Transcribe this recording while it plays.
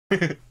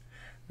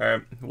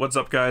Alright, what's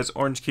up guys?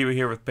 Orange Kiwi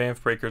here with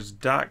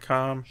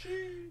BAMFbreakers.com.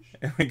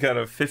 And we got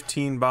a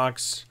 15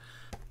 box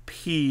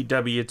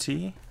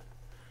PWT.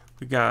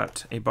 We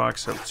got a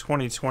box of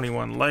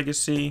 2021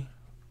 Legacy.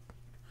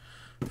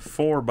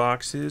 4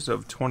 boxes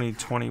of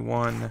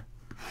 2021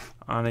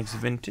 Onyx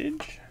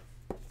Vintage.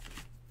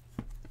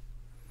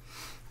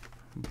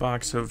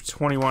 Box of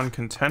 21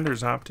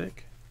 Contenders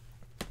Optic.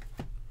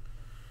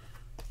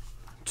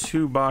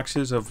 2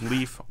 boxes of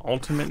Leaf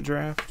Ultimate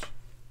Draft.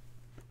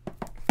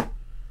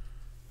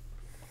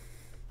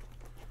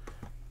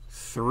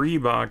 3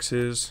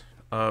 boxes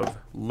of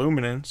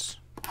Luminance.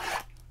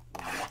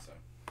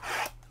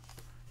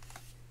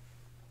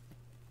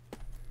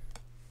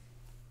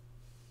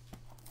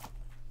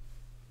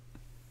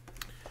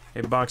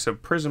 A box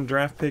of Prism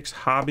Draft Picks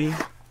Hobby.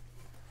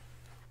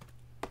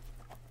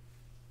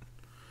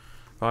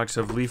 Box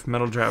of Leaf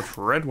Metal Draft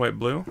Red, White,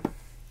 Blue.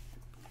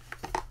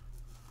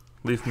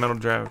 Leaf Metal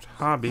Draft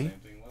Hobby.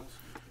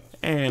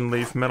 And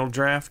Leaf Metal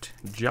Draft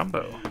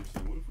Jumbo.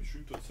 What if we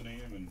shoot that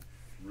name and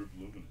rip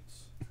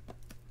Luminance?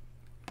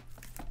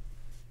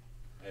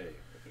 Hey,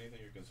 if anything,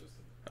 you're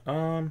consistent.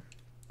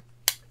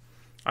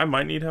 I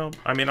might need help.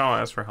 I mean, I'll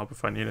ask for help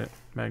if I need it.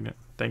 Magnet,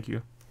 thank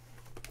you.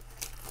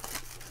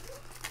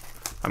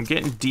 I'm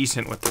getting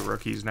decent with the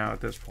rookies now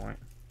at this point.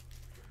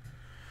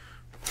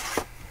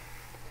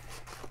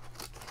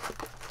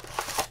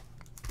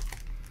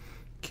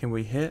 Can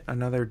we hit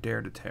another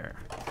Dare to Tear?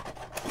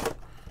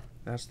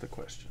 That's the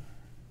question.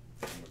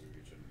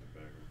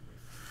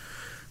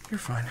 You're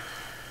fine.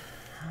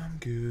 I'm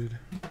good.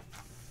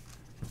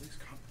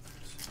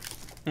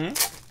 Hmm?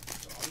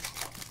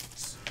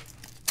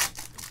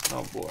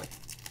 Oh boy.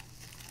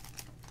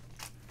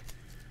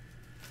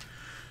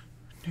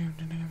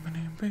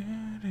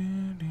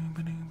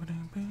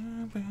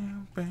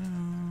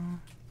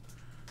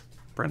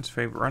 Brent's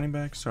favorite running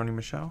back, Sony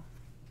Michel.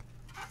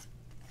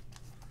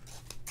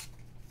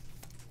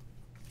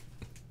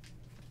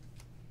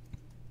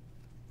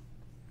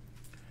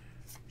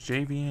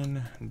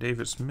 Javian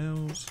Davis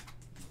Mills.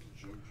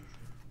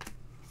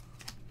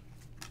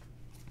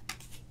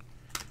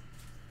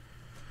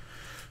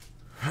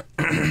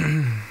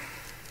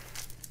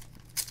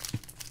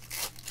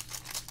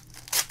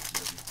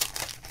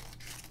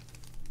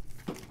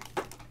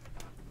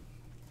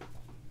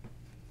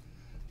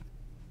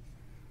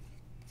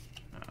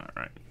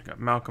 Alright, got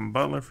Malcolm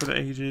Butler for the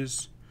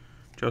ages.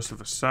 Joseph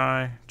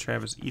Asai,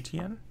 Travis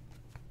Etienne.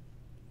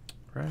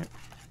 Right.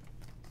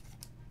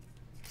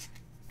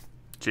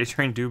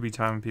 J-Train do be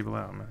timing people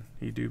out, man.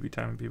 He do be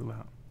timing people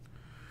out.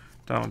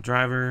 Donald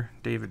Driver,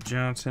 David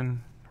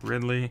Johnson,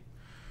 Ridley,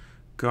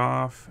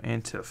 Goff,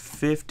 and to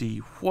 50.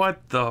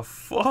 What the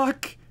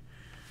fuck?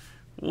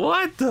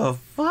 What the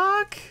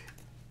fuck?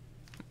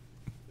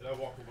 Did I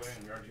walk away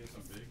and we already did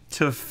something big?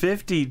 To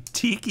 50,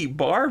 Tiki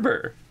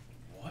Barber.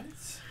 What?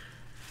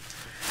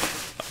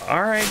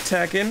 All right,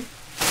 Tekken.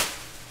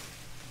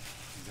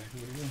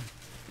 Exactly what he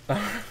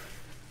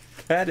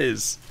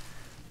did.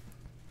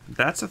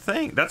 That's a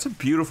thing. That's a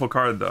beautiful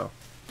card, though.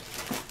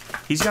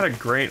 He's got a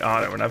great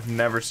auto, and I've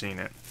never seen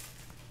it.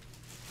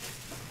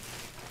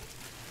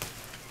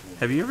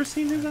 Have you ever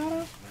seen his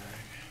auto?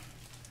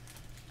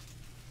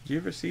 Did you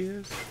ever see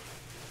his?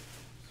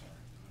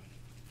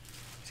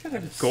 He's got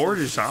a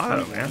gorgeous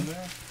auto, man.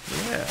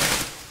 Yeah.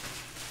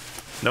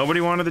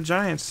 Nobody wanted the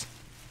Giants.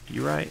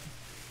 You're right.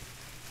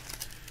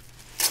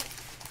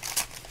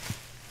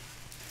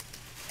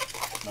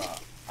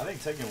 I think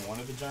Tekken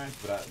wanted the Giants,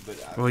 but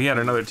well, he had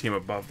another team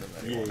above them.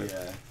 That he wanted.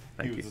 Yeah.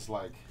 Thank He was you. just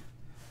like,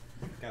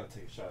 gotta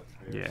take a shot.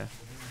 Yeah.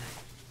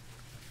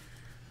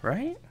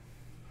 Right?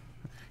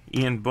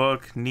 Ian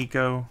Book,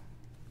 Nico,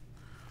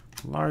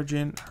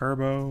 Largent,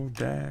 Herbo,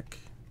 Dak,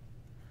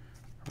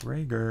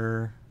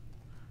 Rager,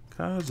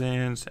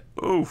 Cousins.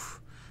 Oof.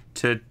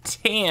 To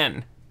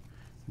 10.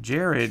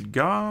 Jared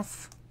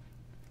Goff.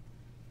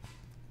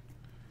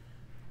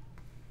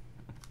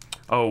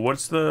 Oh,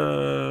 what's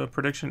the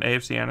prediction?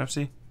 AFC,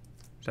 NFC?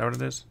 Is that what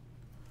it is?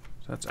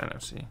 So that's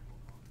NFC.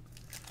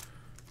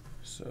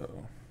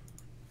 So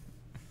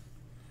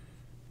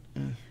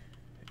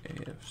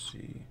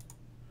AFC,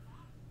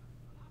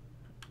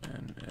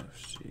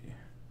 NFC.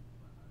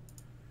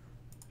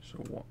 So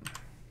 1.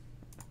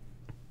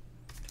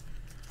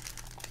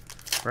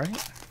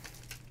 Right?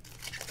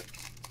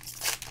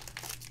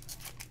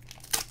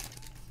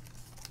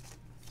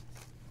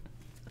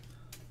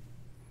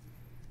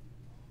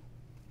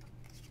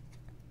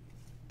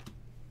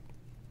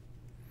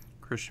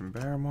 Christian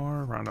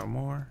Barrymore, Rondo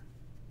Moore,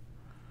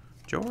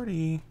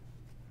 Jordy,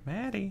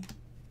 Maddie,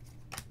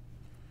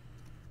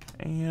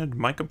 and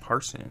Micah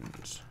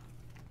Parsons.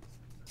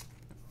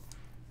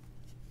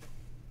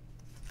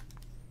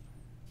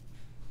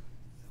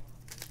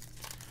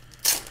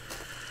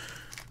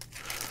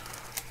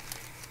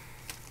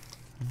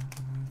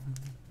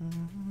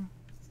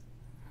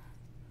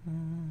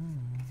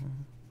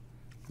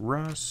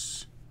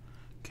 Russ,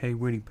 K.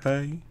 Whitty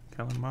Pay,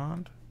 Kellen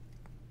Mond.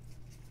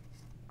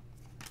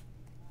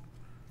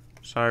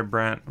 Sorry,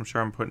 Brent. I'm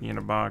sure I'm putting you in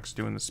a box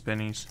doing the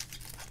spinnies.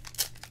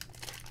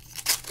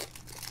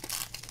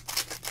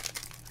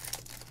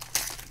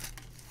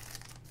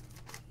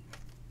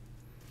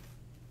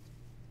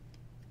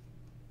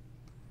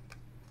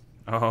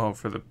 Oh,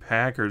 for the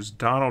Packers,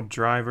 Donald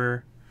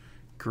Driver,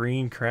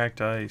 green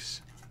cracked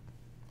ice.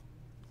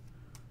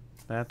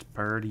 That's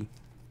Purdy.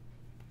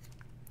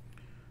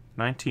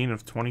 19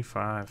 of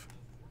 25.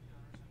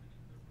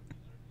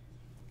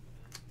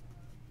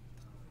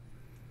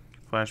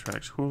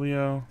 Flashbacks,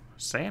 Julio,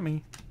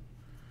 Sammy,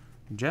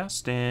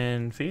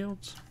 Justin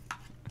Fields.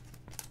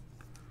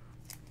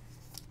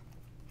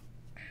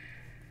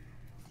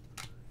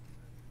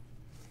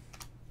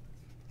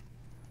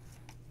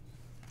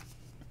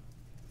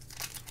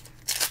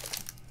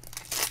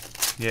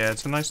 Yeah,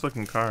 it's a nice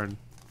looking card.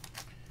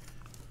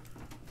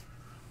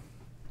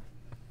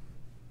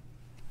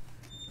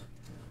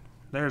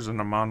 There's an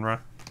Amon-Ra.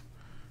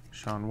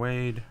 Sean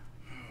Wade.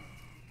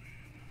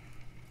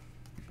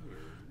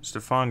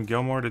 Stephon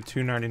Gilmore to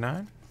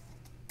 299.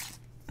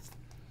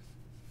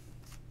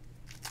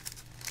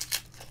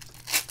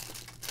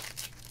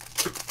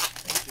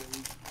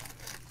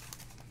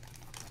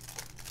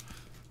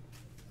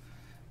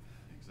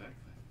 Exactly.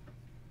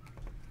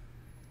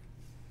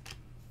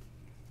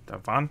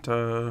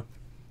 Devonta.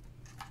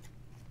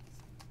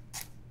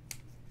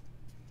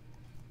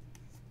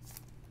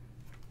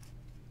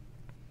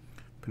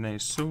 Panay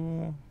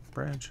Sewell.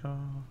 Bradshaw.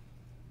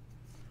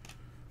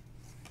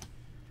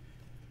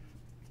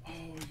 Oh,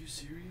 are you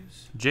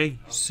serious?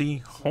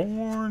 J.C.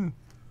 Horn.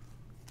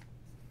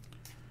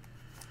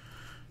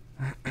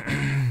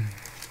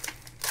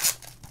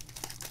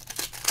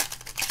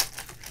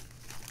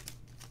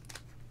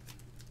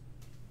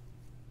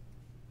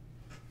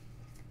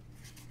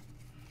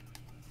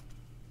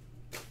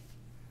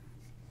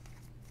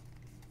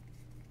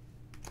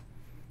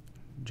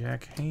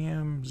 Jack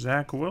Ham.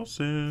 Zach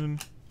Wilson.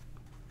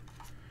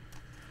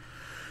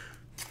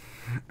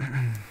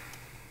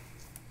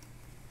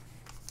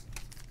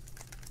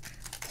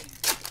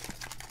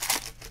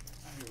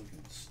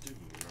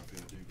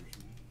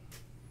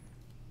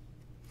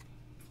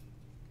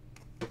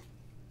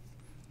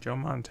 Joe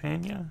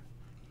Montana,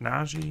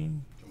 Najee,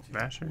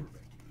 Basher,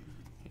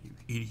 you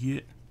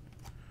idiot,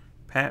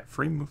 Pat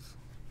Freemuth.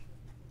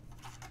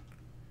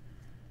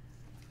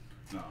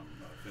 No, I'm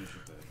finished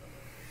with that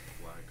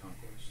Flag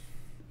Conquest.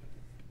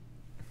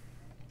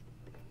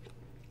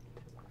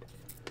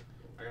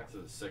 I got to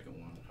the second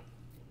one.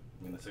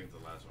 I mean, the second to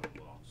the last one I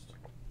lost.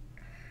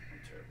 I'm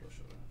terrible at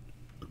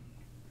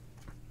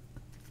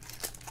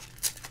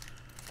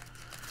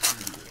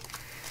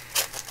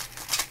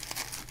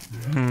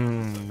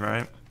showdown.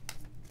 Right.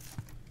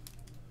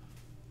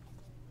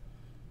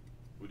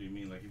 What do you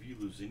mean? Like, if you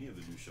lose any of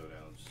the new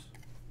showdowns,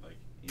 like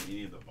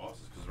any of the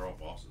bosses, because they're all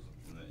bosses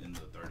in the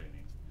third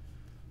inning.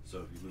 So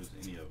if you lose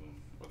any of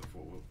them, or the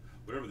four,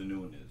 whatever the new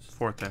one is.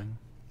 Fourth inning.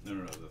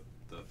 No,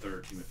 the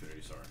third Team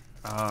Affinity. Sorry.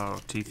 Oh,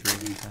 T3. If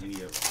you lose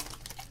any of them,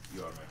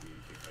 you automatically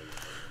get kicked out of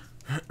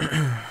your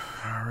third.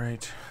 All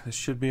right, this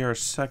should be our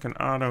second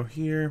auto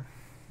here.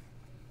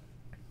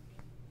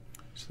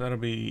 So that'll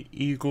be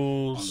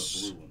Eagles,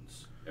 On the blue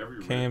ones,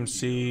 every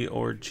KMC,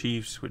 or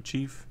Chiefs with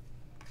Chief.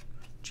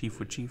 Chief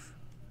with Chief.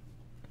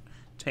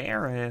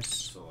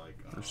 Terrace. So like,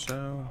 or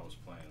so. I was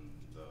playing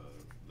the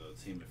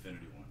Team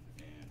Affinity one,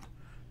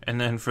 And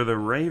then for the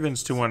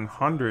Ravens to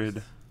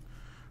 100,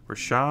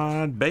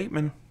 Rashad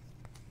Bateman.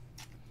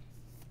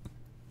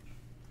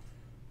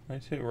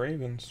 Nice hit,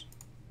 Ravens.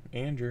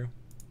 Andrew.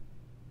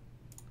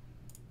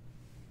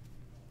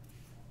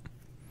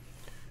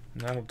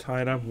 And that'll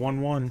tie it up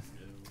 1-1.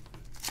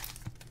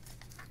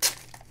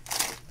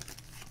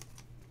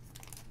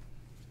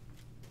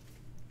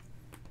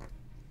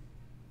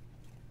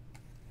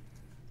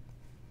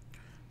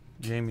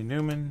 Jamie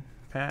Newman,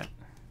 Pat.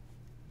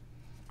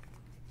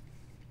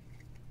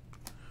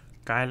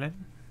 Kylan.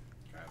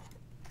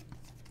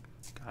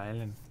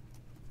 Kylan.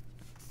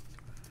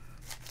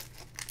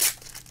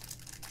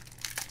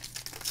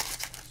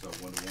 So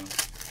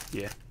 1-1.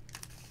 Yeah.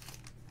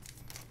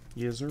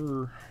 Yes,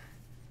 sir.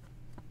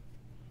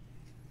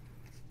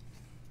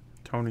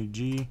 Tony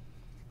G.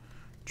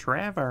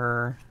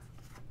 Trevor.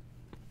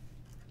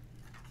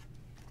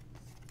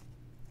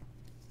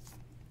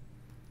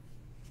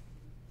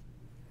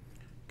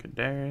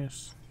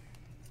 Kadarius.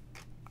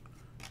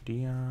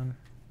 Dion.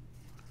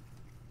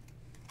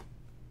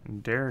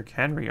 And Derrick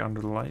Henry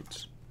under the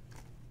lights.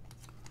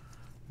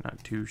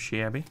 Not too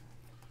shabby.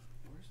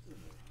 Where's the...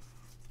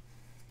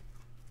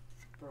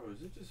 Bro,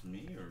 is it just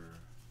me, or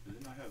does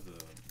it not have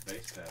the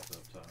base path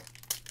up top?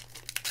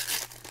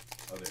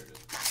 Oh, there it is.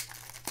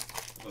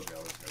 I thought they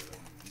always have that.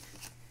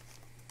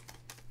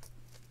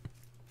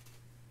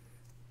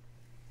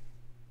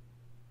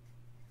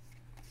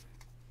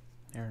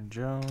 Aaron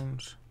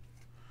Jones.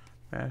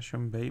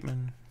 Basham,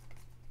 Bateman.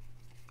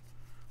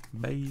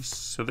 Base.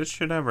 So this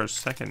should have our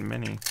second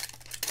mini.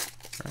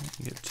 Right,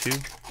 you get two.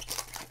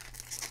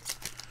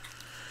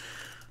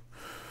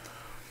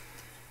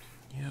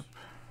 Yep.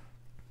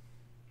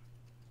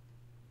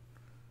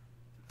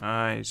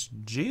 Nice.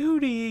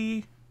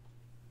 Judy.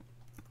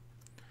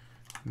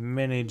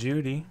 Mini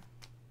Judy.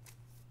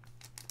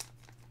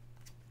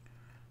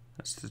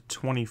 That's the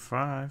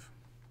 25,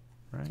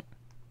 right?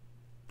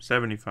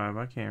 75,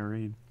 I can't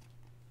read.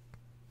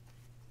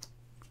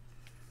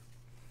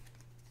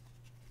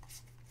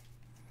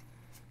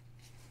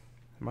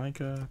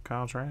 Micah,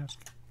 Kyle Trask.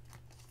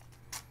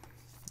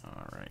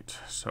 All right.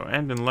 So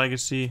end in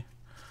legacy,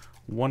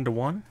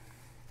 1/1.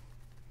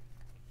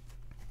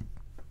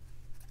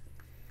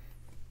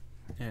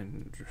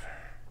 And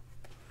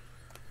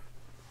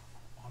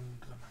on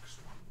to the next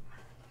one.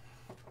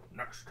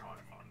 Next time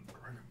on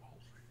Dragon Ball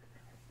Z.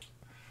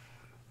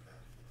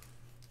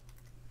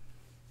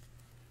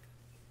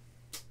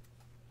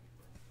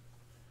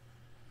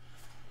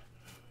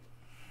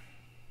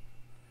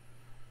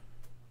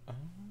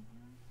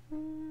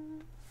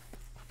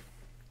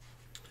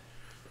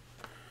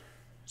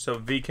 So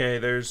VK,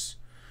 there's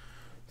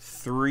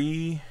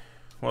 3.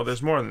 Well,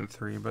 there's more than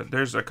 3, but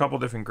there's a couple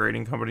different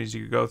grading companies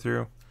you could go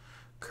through.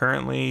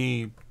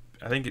 Currently,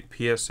 I think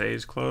PSA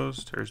is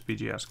closed, or is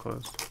BGS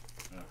closed?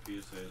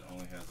 PSA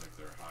only has like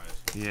their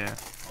highest. Yeah.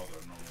 All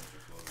their normals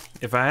are closed.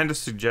 If I had to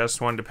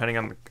suggest one, depending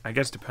on,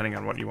 depending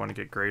on what you want to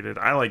get graded,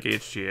 I like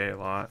HGA a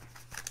lot,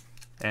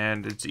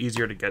 and it's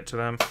easier to get to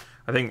them.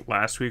 I think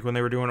last week when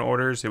they were doing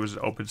orders, it was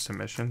open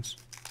submissions.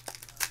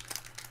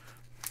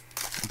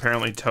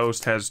 Apparently,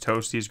 Toast has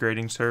Toastie's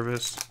grading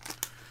service.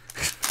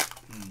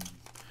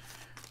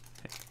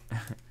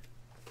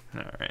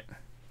 All right.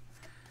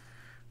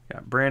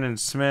 Got Brandon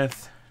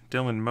Smith,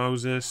 Dylan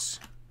Moses,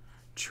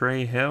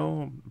 Trey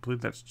Hill, I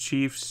believe that's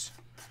Chiefs,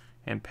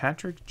 and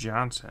Patrick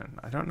Johnson.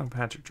 I don't know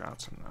Patrick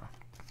Johnson, though.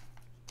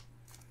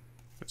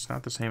 It's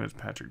not the same as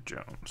Patrick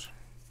Jones.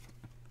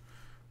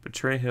 But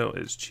Trey Hill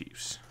is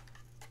Chiefs.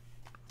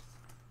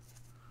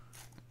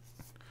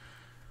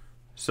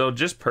 So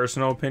just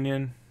personal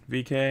opinion,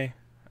 VK,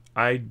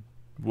 I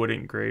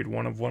wouldn't grade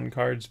 1/1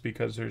 cards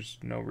because there's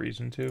no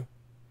reason to.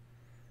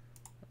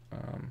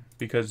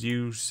 Because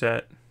you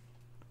set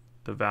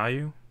the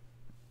value.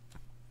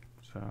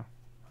 So,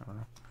 I don't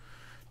know.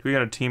 Do we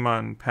got a team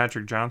on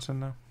Patrick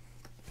Johnson, though?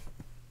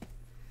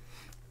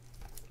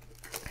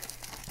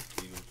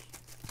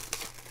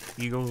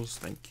 Eagles,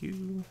 thank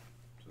you.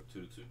 So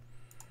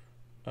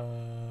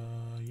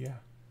 2-2. Yeah.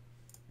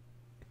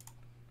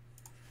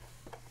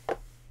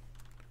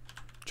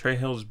 Trey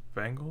Hill's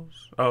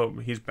Bengals? Oh,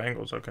 he's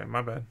Bengals. Okay,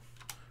 my bad.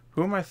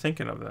 Who am I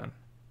thinking of then?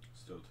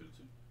 Still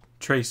 2-2.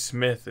 Trey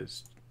Smith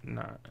is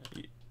not.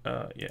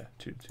 Yeah,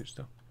 2-2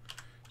 still.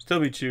 Still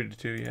be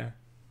 2-2, yeah.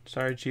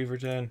 Sorry,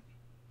 Cheeverton.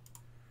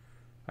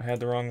 I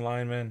had the wrong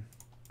lineman.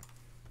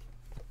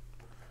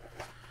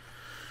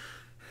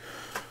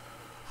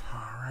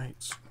 All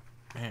right,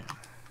 man.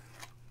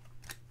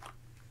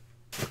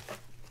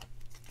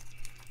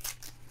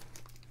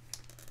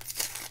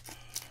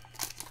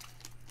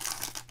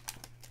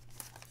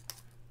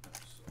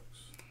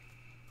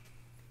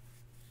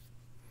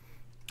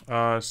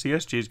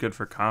 CSG is good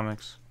for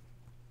comics,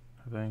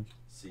 I think.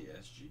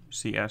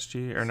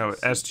 CSG? Or no,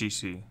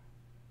 SGC.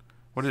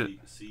 What is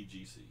it?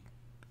 CGC.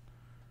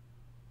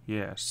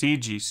 Yeah,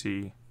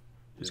 CGC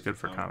is good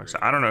for comics.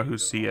 I don't know who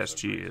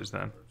CSG is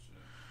then.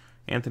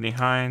 Anthony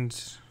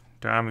Hines,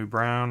 Diami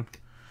Brown,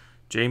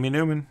 Jamie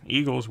Newman.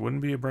 Eagles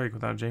wouldn't be a break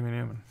without Jamie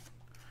Newman.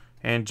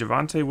 And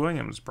Javonte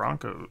Williams,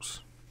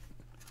 Broncos.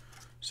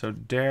 So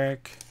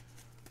Derek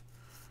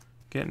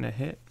getting a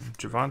hit.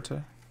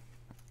 Javonte.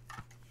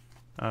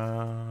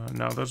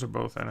 No, those are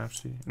both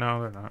NFC.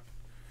 No, they're not.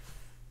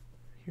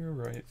 You're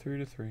right.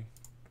 3-3.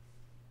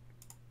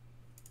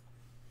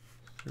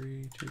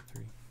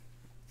 3-3.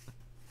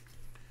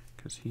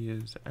 Because he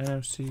is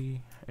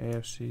NFC,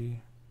 AFC,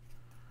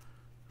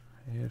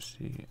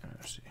 AFC,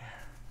 NFC.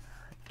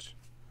 Alright.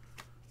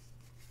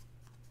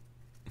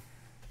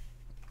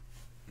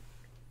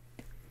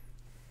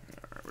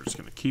 Alright, we're just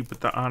going to keep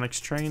with the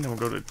Onyx train, then we'll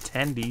go to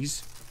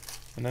Tendies.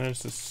 And then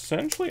it's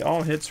essentially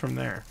all hits from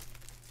there.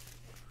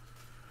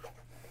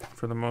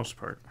 For the most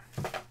part.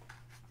 Oh,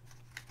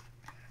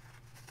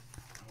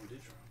 it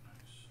did drop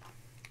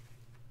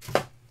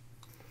nice.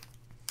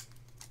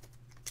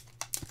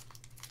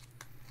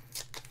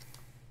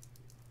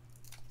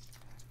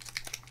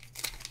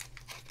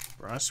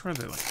 Bro, I swear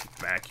they like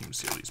vacuum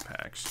seal these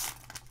packs.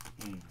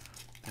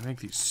 They make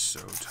these so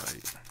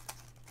tight.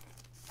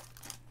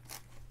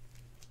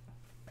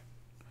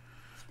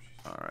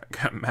 Alright,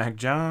 got Mac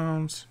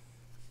Jones.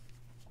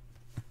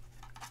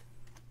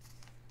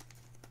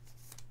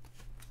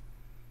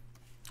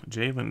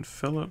 Jalen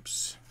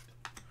Phillips,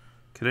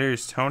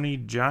 Kadarius Toney,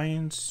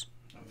 Giants,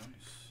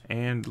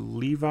 and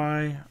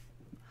Levi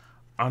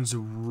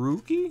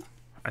Onwuzurike.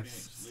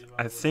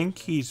 I think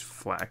he's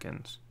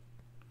Flackens.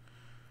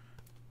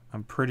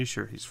 I'm pretty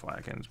sure he's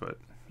Flackens, but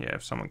yeah,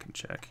 if someone can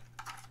check.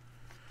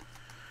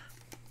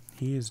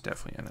 He is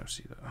definitely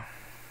NFC though.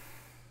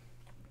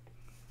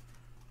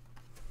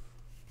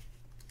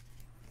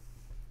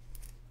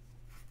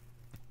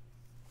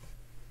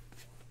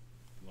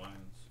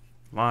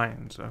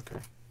 Lions, okay.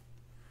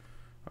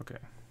 Okay.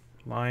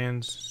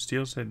 Lions.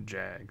 Steele said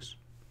Jags.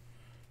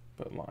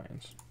 But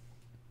Lions.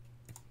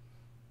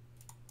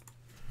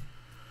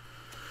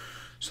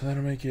 So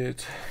that'll make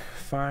it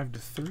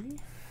 5-3.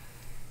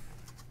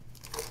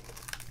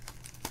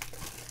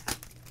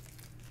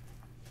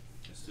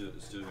 It's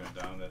still going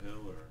down that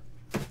hill, or?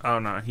 Oh,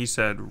 no. He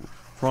said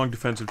wrong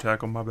defensive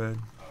tackle. My bad.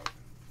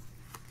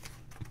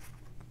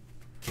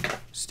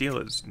 Steel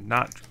is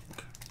not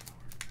junk.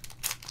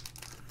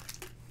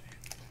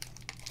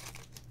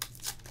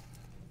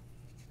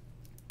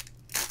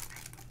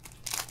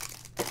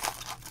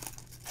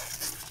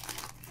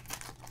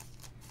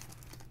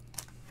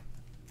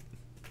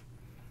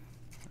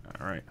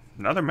 All right,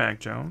 another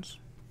Mac Jones.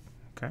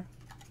 Okay.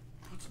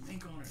 Put some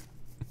ink on it.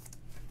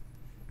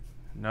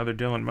 Another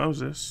Dylan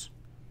Moses.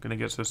 Gonna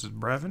guess this is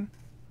Brevin.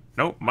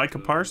 Nope, Micah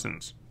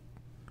Parsons.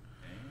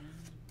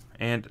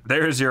 And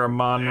there's your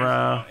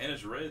Amon-Ra. And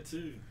it's red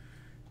too.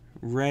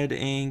 Red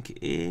ink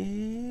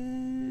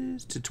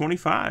is to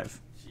 25.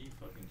 Gee,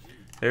 fucking G.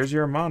 There's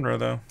your Amon-Ra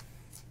though.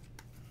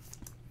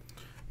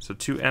 So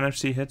 2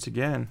 NFC hits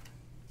again.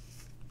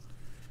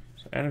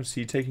 So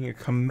NFC taking a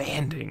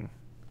commanding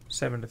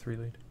 7-3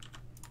 lead.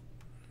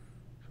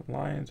 So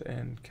Lions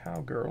and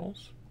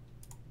Cowgirls.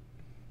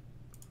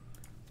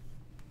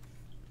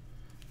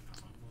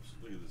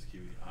 Look at this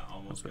Kiwi. I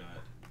almost got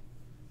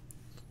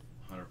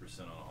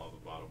 100% on all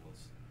the bottom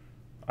ones.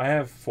 I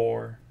have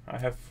 4. I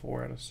have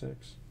 4 out of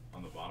 6.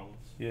 On the bottom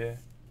ones? Yeah.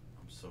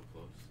 I'm so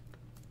close.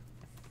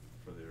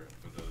 For the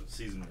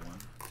season 1.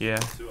 Yeah.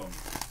 Season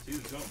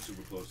 2 I'm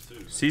super close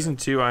too. Season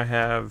 2 I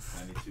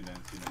have 92,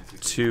 92,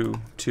 96.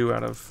 2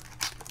 out of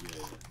Yeah, me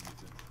too.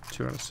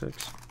 2 out of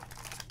 6.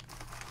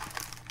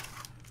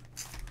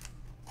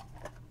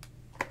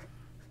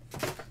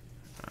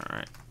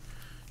 Alright.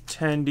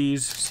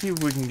 Tendies. See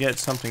if we can get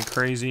something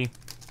crazy.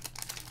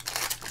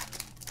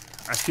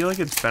 I feel like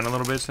it's been a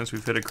little bit since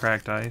we've hit a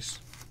cracked ice.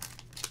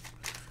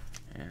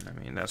 And I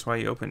mean, that's why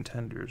you open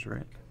tenders,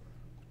 right?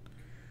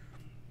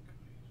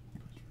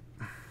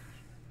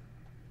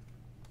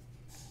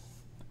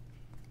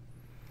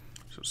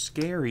 So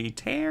Scary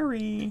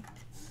Terry.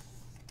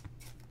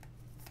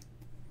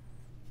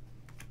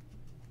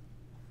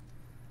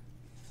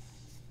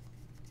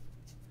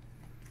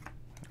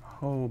 A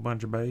whole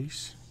bunch of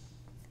base.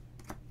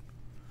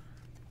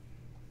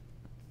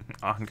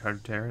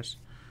 On-card Terrace.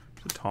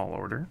 It's a tall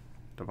order.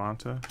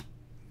 Devonta.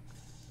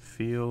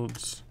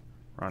 Fields.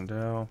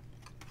 Rondell.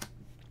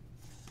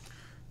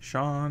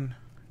 Sean.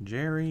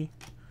 Jerry.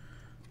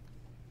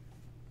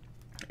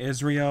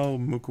 Israel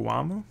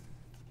Mukuamu.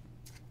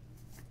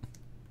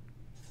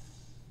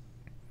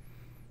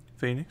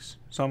 Phoenix.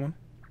 Someone.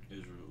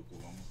 Israel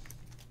Oklahoma.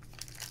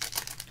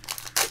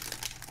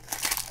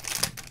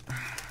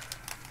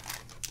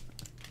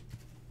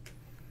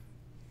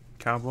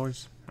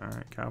 Cowboys.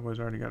 Alright, Cowboys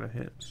already got a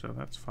hit, so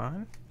that's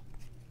fine.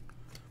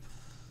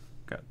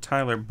 Got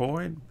Tyler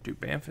Boyd. Dude,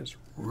 BAMF is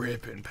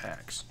ripping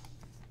packs.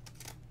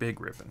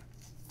 Big ripping.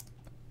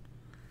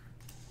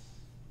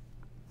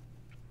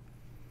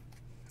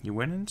 You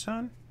winning,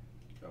 son?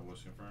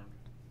 Cowboys confirmed.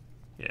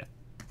 Yeah.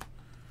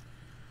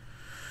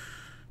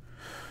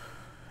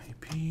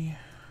 AP.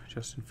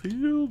 Justin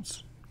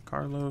Fields.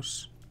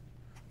 Carlos.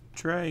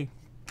 Trey.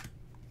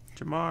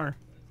 Jamar.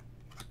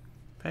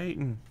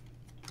 Peyton.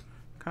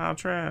 Kyle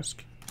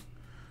Trask.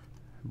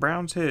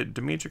 Browns hit.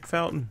 Demetric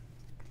Felton.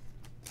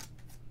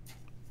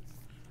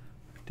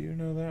 Do you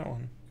know that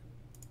one?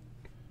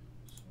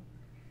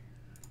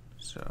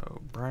 So,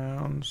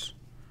 Browns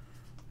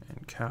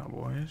and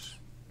Cowboys.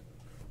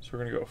 So we're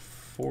going to go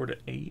 4 to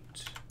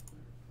 8.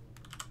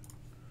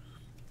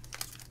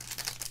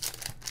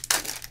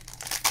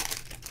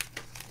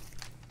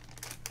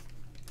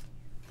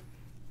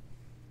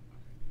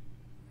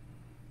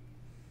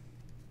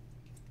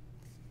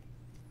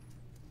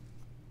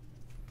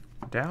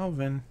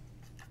 Dalvin.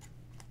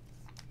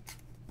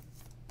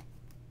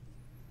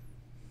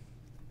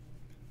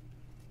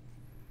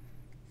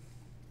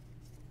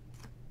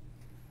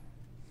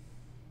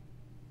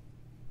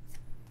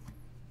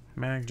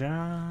 Mac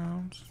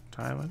Jones.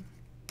 Tyler.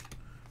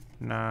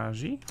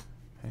 Najee.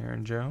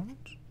 Aaron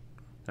Jones.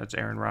 That's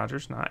Aaron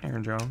Rodgers, not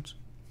Aaron Jones.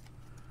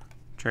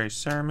 Trey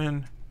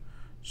Sermon.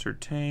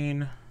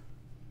 Surtain.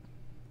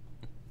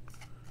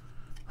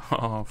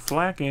 Oh,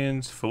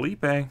 Flackins.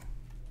 Felipe.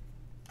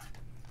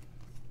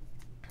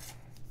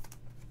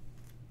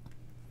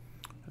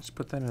 Let's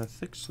put that in a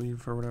thick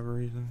sleeve for whatever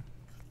reason.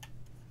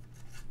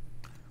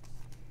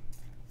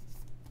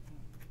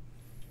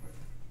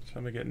 So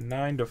I'm going to get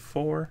 9 to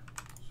 4.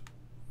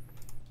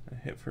 A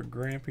hit for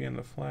Grampy and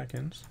the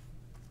Flackins.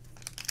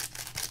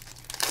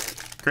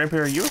 Grampy,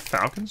 are you a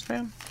Falcons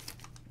fan?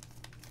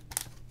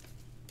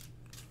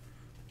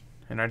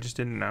 And I just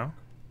didn't know.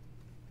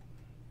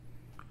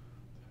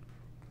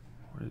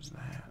 What is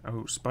that?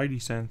 Oh, Spidey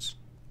Sense.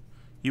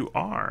 You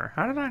are?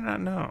 How did I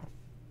not know?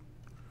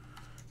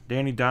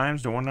 Danny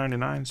Dimes to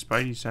 199,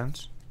 Spidey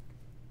Sense.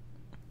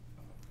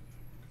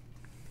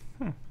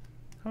 I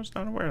was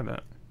not aware of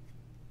that.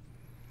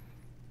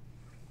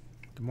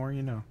 The more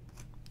you know.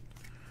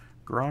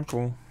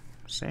 Gronkle,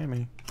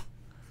 Sammy,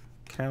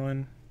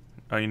 Kellen.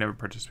 Oh, you never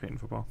participate in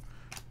football.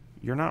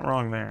 You're not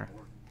wrong there.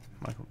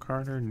 Michael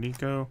Carter,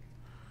 Nico,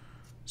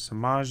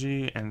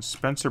 Samaji, and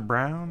Spencer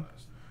Brown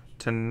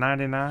to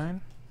 99.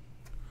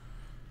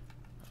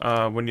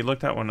 When you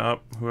look that one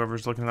up,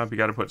 whoever's looking it up, you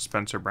got to put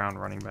Spencer Brown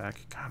running back.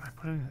 God, I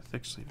put it in a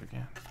thick sleeve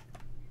again.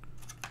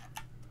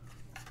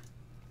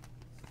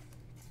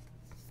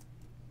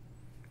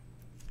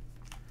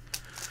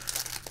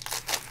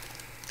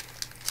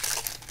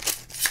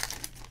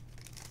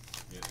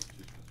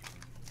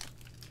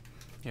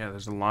 Yeah,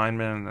 there's a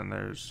lineman and then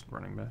there's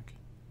running back.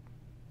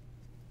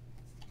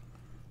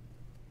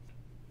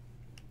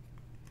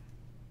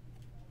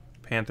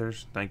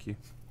 Panthers, thank you.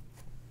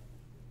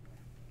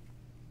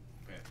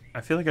 Panthers. I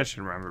feel like I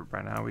should remember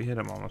by now. We hit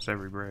them almost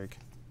every break.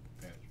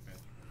 Panthers.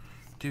 Panthers.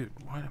 Dude,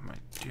 what am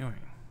I doing?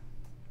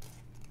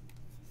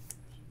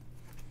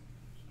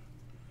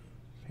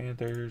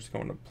 Panthers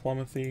going to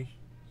Plumothy,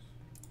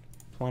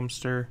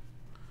 Plumster,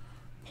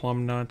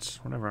 Plum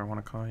Nuts, whatever I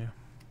want to call you.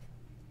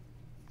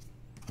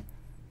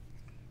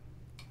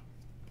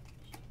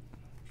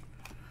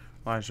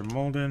 Elijah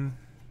Molden,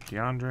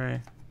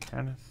 DeAndre,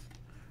 Kenneth,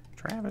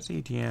 Travis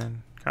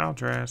Etienne, Kyle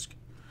Trask,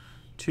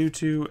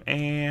 Tutu,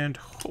 and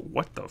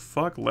what the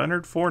fuck,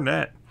 Leonard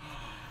Fournette.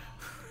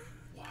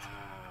 Wow.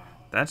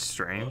 That's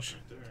strange.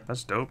 Right there.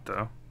 That's dope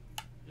though.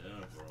 Yeah,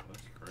 bro,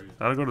 that's crazy.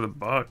 That'll go to the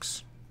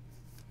Bucks.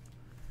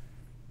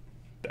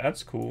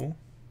 That's cool.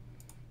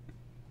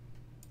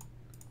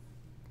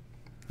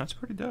 That's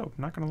pretty dope,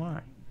 not gonna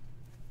lie.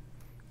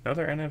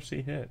 Another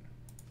NFC hit.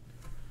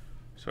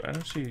 So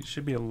NFC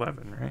should be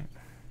 11, right?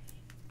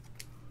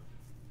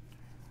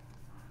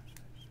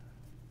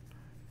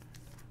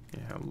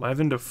 Yeah,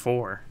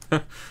 11-4.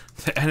 The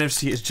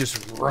NFC is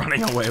just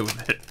running away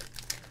with it.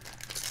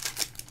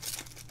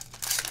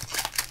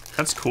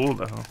 That's cool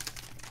though.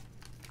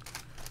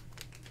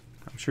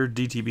 I'm sure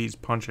DTB's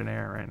punching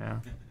air right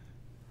now.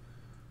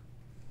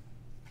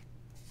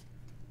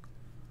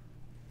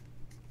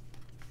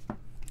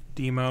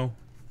 Demo.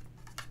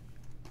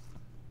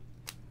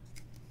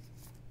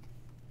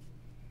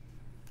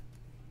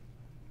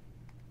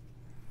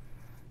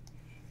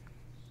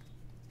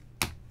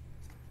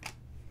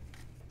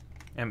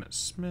 Emmett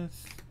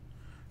Smith,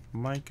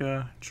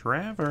 Micah,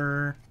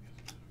 Trevor,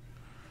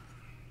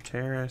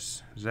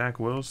 Terrace, Zach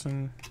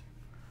Wilson,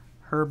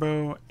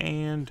 Herbo,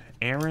 and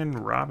Aaron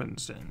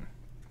Robinson.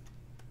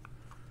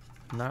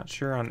 Not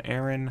sure on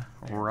Aaron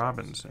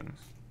Robinson.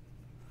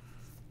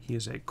 He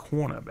is a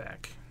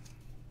cornerback.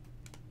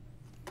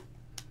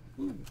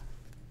 Ooh.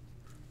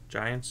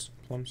 Giants,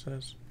 Plum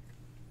says.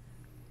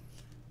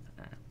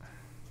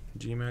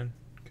 G-Man.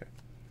 Okay.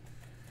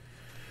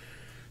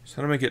 So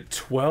that'll make it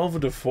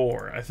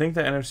 12-4. I think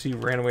the NFC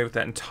ran away with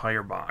that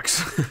entire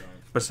box.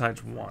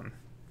 Besides one.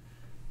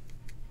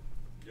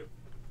 Yep.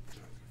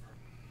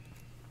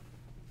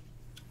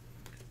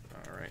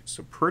 Alright,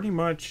 so pretty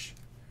much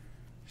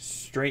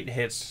straight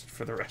hits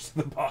for the rest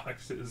of the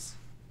boxes.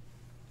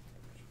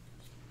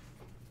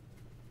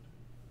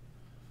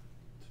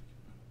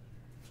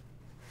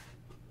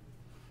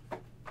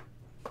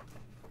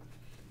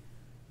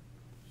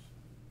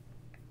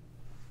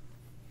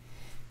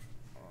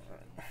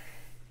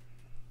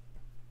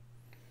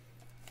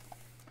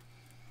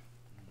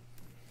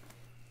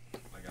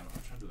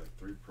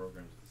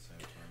 Programs at the same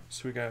time.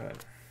 So we got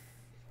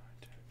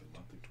The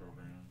monthly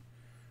program,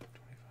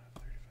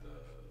 25, 35.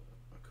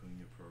 the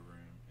Acuna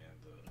program, and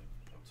the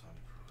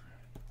Otani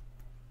program.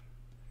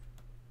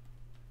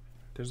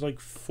 There's like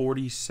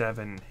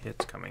 47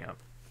 hits coming up.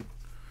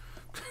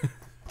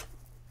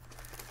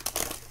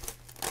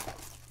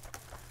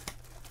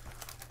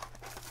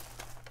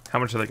 How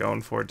much are they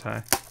going for,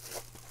 Ty?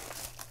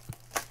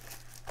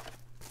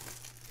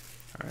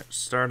 Alright,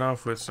 start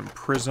off with some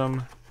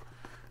Prism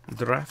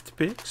draft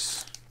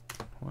picks.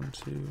 1,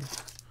 2,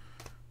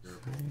 3,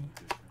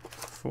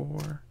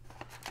 4,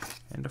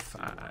 and a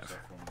 5.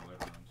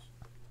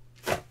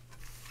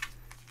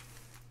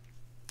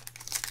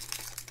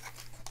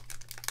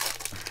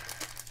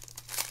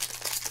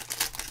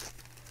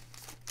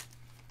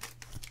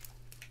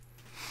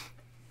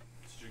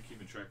 Since you're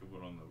keeping track of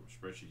it on the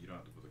spreadsheet, you don't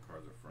have to put the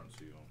cards up front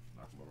so you don't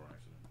knock them over on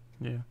accident.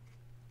 Yeah.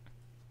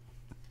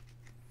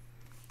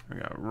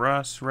 We got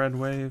Russ, Red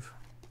Wave.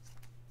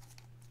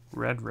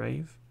 Red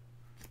Rave?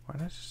 Why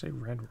did I just say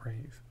Red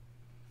Rave?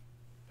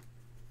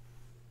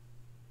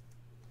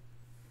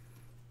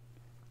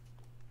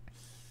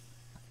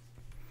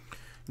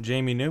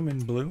 Jamie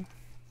Newman, blue.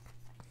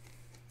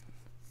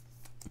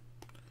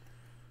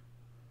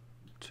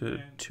 To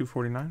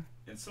 249.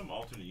 In some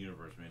alternate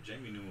universe, man,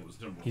 Jamie Newman was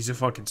number one. He's a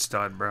fucking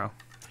stud, bro.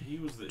 He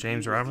was the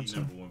James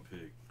Robinson? The number one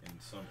pick in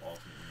some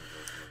alternate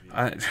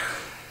universe.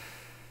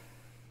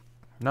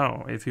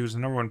 No, if he was the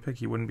number one pick,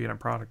 he wouldn't be in a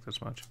product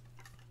this much.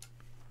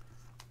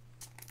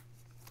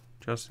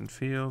 Justin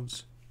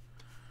Fields,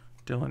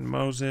 Dylan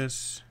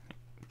Moses,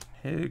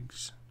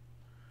 Higgs,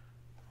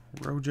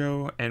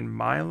 Rojo, and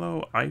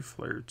Milo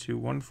Eifler to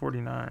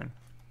 149.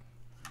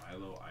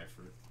 Milo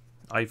Eifler.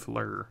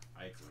 Eifler.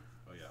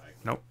 Oh yeah,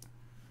 Eifler. Nope.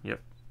 Yep.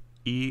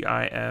 Eifler.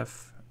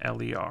 EIF.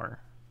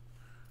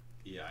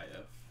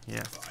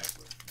 Yeah. So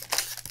Eifler.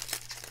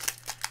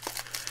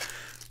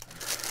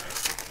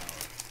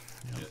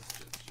 Yep. Jets.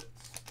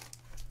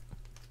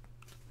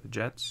 The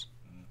Jets.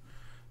 Mm-hmm.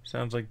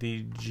 Sounds like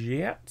the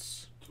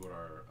Jets. That's what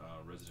our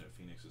resident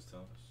Phoenix is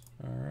telling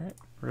us. All right.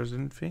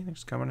 Resident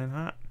Phoenix coming in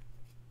hot.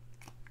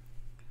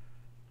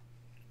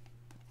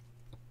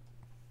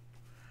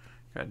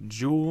 Got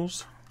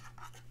Jules.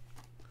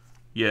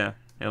 Yeah,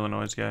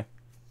 Illinois guy.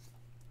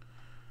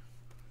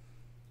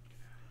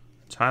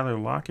 Tyler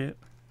Lockett.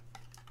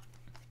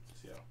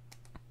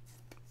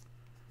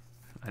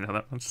 I know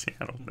that one's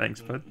Seattle.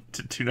 Thanks, bud.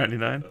 To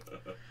 $2.99.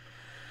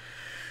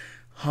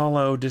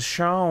 Hollow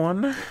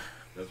Deshaun.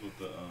 That's what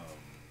the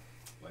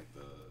like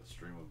the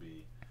stream will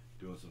be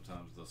doing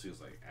sometimes. They'll see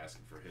us like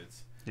asking for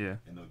hits. Yeah.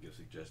 And they'll give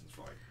suggestions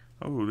for like.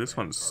 Oh, this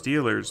one's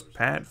Steelers.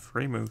 Pat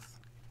Freiermuth.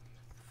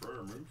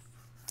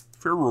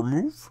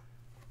 Freiermuth.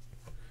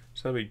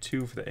 So that'll be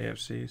 2 for the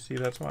AFC. See,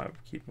 that's why I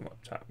keep them up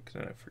top, because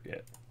then I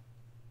forget.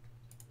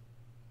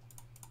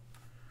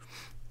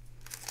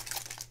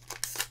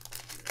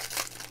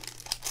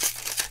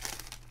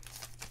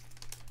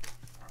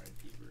 All right,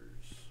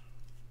 keepers.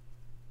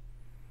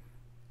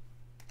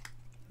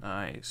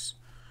 Nice.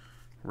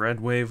 Red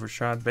Wave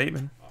Rashad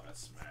Bateman. Oh,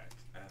 that's smacked.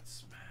 That's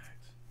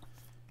smacked.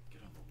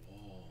 Get on the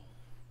wall.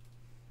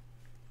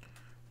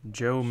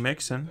 Joe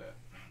Mixon.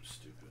 I'm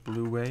stupid.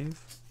 Blue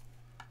Wave.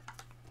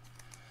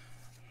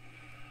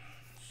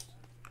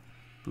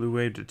 Blue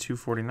Wave to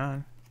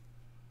 249.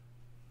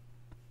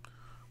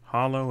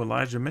 Hollow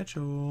Elijah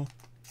Mitchell.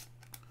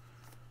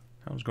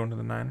 That was going to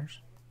the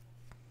Niners.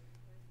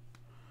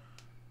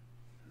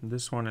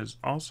 This one is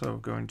also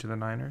going to the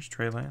Niners.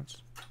 Trey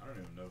Lance. I don't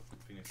even know if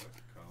Phoenix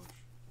likes college.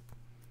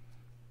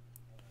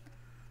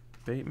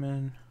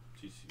 Bateman.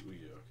 TCU,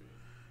 yeah, okay.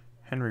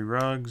 Henry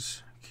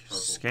Ruggs. Purple.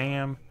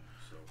 Scam.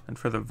 So. And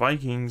for the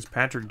Vikings,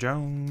 Patrick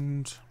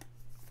Jones.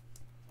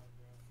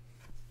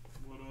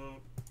 What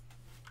up?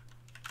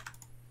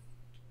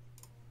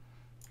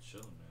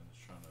 Chilling, man.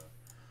 Just trying to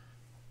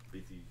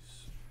beat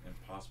these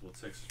impossible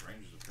Texas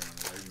Rangers,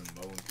 apparently. They've been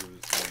mowing through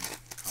this thing,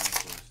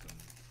 conquest, and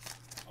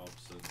all of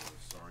a sudden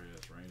the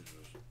sorry-ass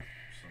Rangers are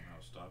somehow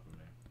stopping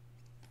me.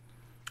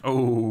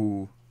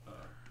 Oh.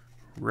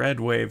 Red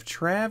Wave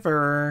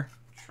Trevor.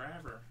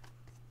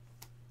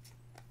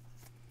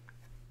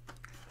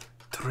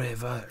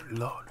 Trevor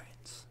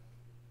Lawrence.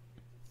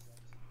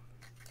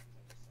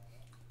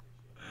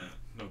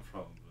 No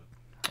problem,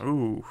 but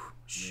Ooh.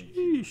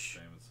 Sheesh.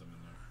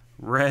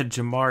 Red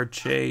Jamar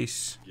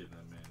Chase. getting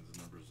that man's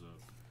numbers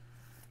up.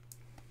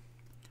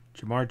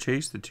 Jamar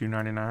Chase, the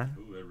 $2.99.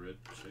 Ooh, that red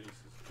Chase is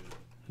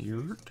good.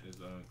 Yurt? Is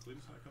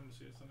Cletus not coming to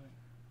see us tonight?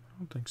 I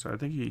don't think so. I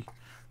think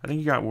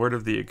he got word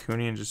of the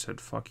Acuna and just said,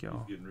 "Fuck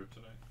y'all." He's getting ripped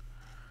tonight.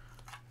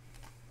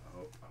 I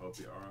hope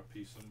he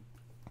RIP some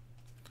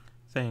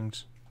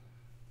Things.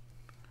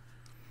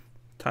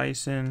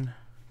 Tyson,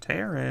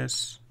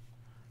 Terrace,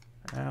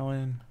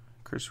 Allen,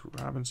 Chris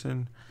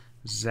Robinson,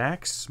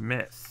 Zach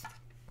Smith.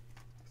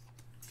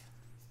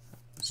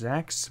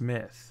 Zach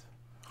Smith,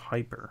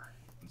 hyper.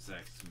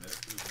 Zach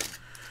Smith.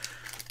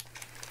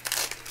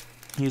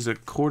 He's a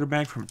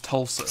quarterback from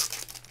Tulsa.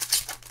 Tulsa.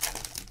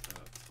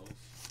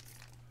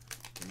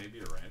 Maybe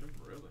a random,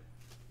 really.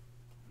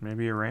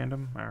 Maybe a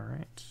random. All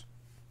right.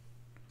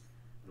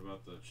 What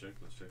about the check?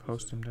 Let's check.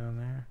 Post him down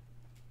there.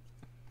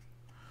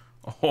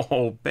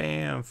 Oh,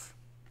 BAMF.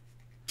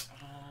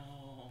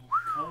 Oh,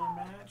 color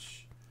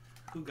match.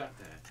 Who got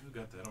that?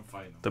 I'm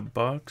fighting them. The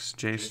Bucks,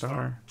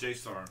 J-Star.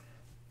 J-Star.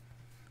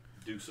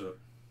 Dukes up.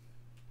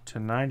 To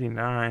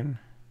 99.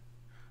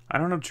 I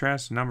don't know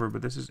Trask's number,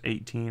 but this is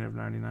 18 of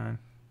 99.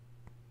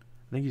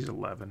 I think he's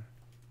 11.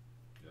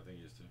 Yeah, I think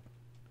he is too.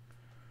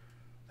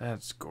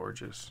 That's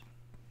gorgeous.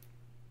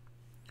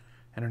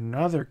 And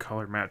another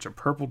color match, a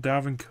purple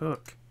Dalvin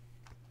Cook.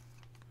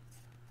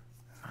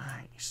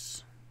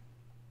 Nice.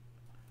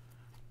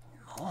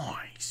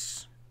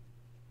 Nice.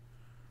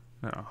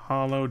 Now a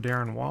hollow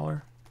Darren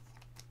Waller.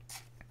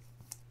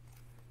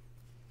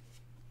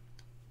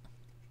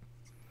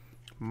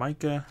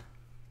 Micah.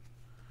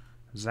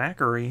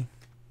 Zachary.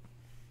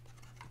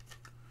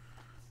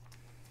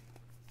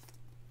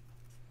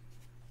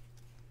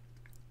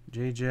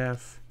 J.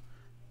 Jeff.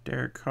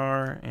 Derek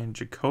Carr. And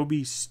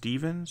Jacoby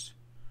Stevens.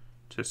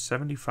 To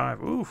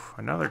 75. Oof,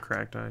 another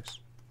cracked ice.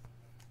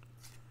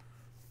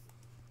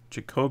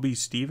 Jacoby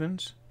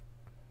Stevens.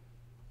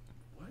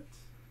 What?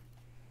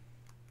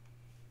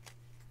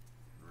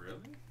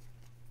 Really?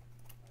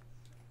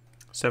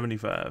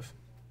 75.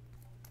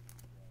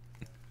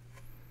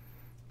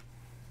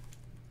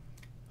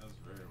 That's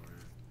very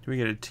weird. Do we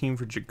get a team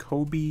for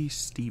Jacoby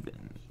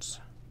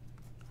Stevens?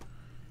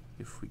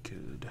 If we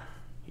could.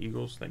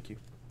 Eagles, thank you.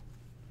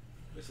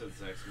 They said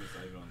Zach Smith's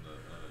not even on the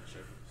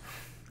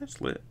checklist. That's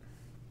lit.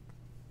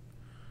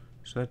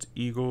 So that's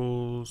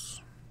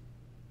Eagles.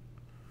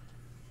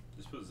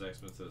 Just put Zach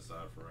Smith to the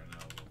side for right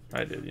now.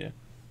 I did, yeah.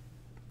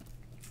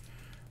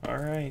 All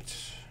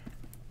right.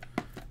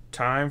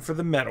 Time for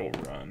the metal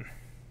run.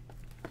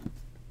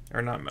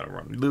 Or not metal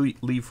run,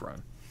 leaf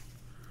run.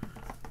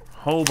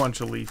 Whole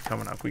bunch of leaf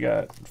coming up. We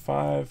got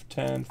 5,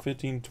 10,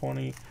 15,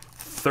 20,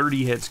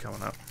 30 hits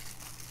coming up.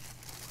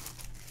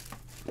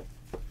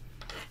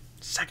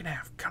 Second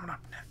half coming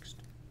up next.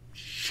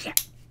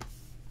 Shit.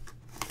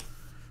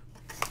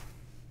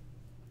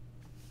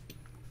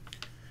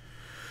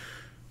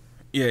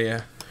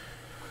 Yeah.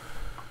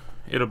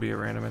 It'll be a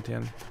random at the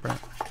end, right?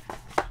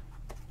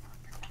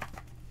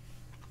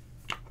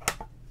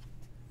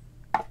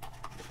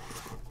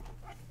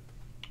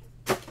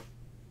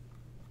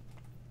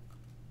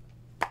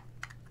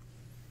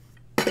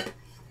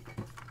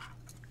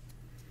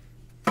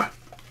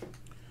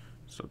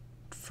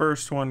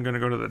 first one going to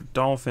go to the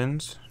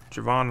Dolphins.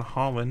 Javon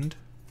Holland.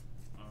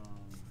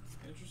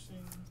 Interesting.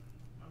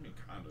 I mean,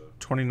 kind of.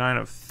 29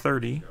 of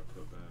 30. Got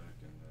put back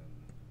and then,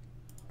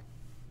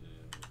 yeah,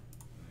 and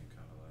then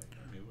kind of like,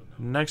 I mean, wouldn't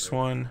know. Next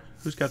one.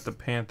 Who's got the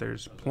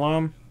Panthers?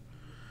 Plum.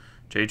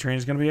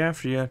 J-Train's going to be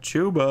after you.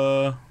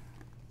 Chuba.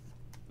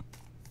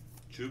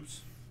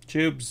 Tubes.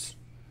 Tubes.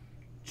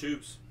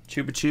 Tubes.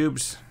 Chuba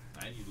Tubes.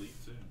 90 lead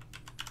too.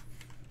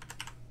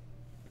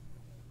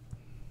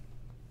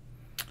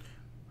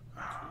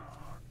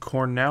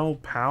 Cornell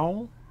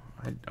Powell.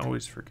 I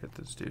always forget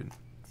this dude.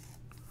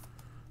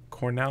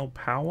 Cornell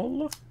Powell.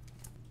 Let's go.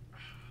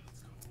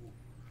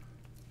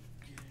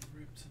 Getting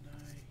ripped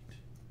tonight.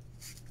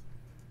 Let's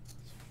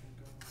fucking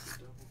go.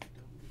 Double, big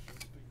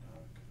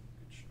knock.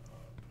 Good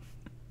job.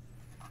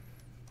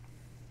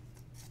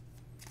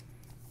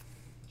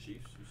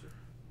 Chiefs, you said?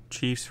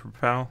 Chiefs for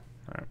Powell.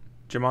 All right.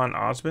 Jamon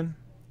Osborne.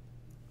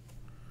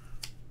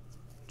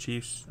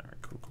 Chiefs. All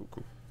right, cool, cool,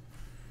 cool.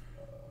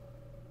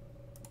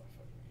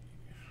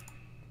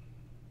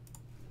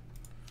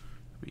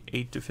 Be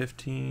 8 to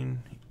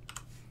 15.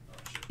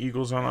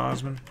 Eagles on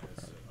Osborne.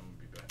 That's it. I'm gonna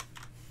be back.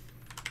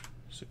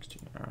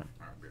 16. All right.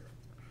 Alright, be right.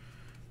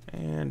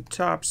 And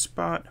top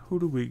spot. Who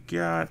do we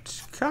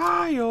got?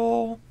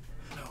 Kyle.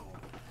 No. Oh,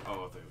 I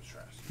thought it was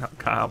trash. No,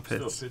 Kyle Still,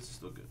 Pitts. Pitts is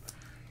still good.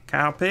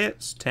 Kyle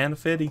Pitts. 10 to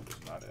 50.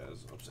 Not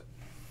as upset.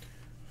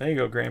 There you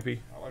go, Grampy.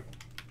 I like him.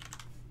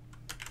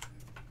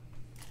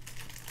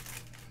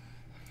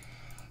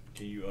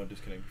 Can you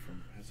disconnect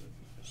from headset?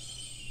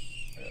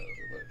 Yeah,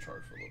 let it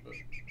charge for a little bit.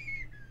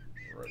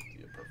 Right,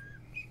 yeah, perfect.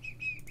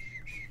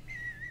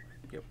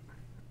 Yep.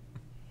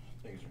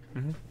 Thanks.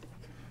 Mm-hmm.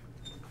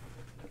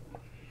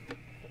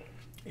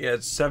 Yeah,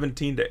 it's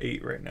 17 to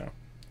 8 right now.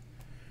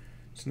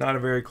 It's not a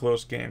very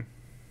close game.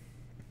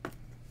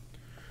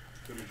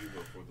 Who did you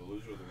vote for, the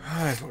loser or the winner?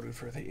 I voted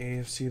for the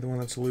AFC, the one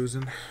that's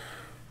losing.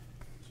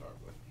 Sorry,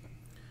 bud.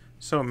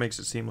 So it makes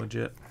it seem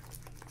legit.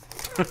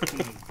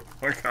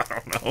 Like, I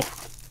don't know.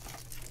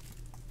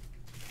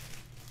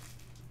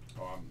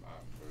 Oh, I'm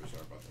very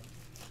sorry about that.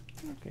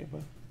 Okay,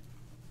 but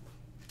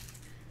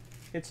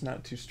it's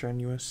not too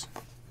strenuous.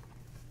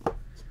 I'm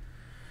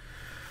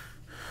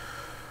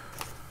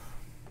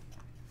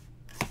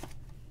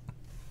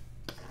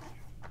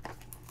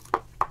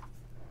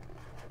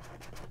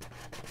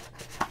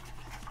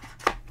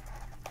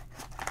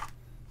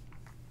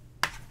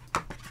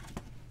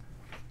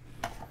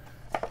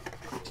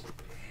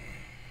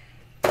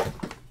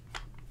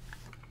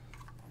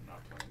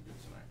not playing good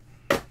tonight.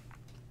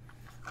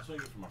 I was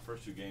thinking for my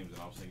first two games,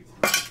 and I was thinking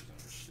 3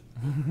 shit.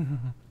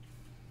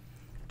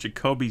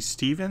 Jacoby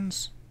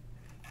Stevens.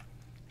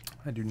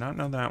 I do not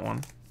know that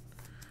one.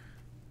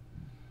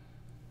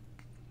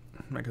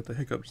 I got the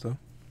hiccups though.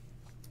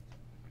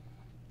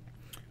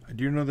 I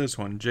do know this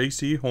one.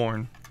 J.C.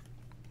 Horn.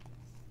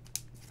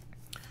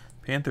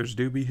 Panthers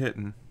do be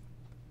hitting.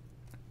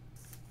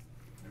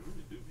 They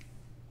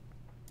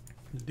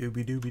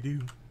really do be. Doobie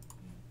doo.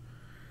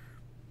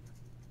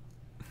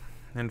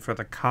 And for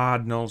the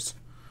Cardinals,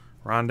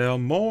 Rondell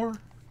Moore.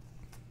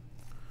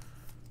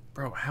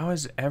 Bro, how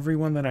is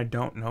everyone that I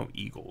don't know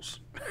Eagles?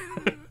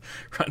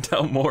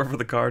 Rondell Moore for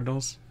the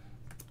Cardinals.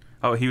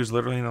 Oh, he was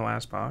literally in the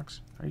last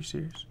box? Are you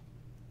serious?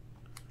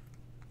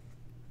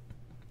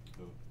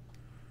 Who?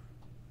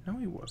 No,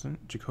 he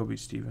wasn't. Jacoby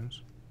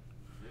Stevens.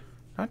 Yeah.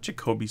 Not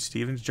Jacoby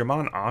Stevens.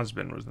 Jamon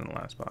Osborne was in the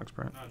last box,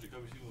 Brent. No,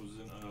 Jacoby Stevens was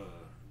in,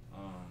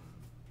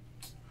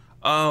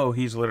 Oh,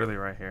 he's literally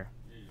right here.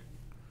 yeah.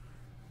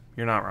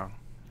 You're not wrong.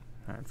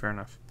 Alright, fair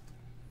enough.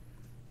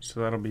 So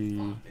that'll be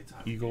They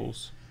tied the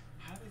Eagles.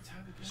 How did they tie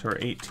the game? So we're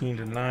 18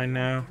 to 9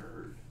 now.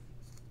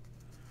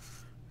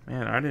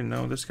 Man, I didn't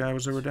know this guy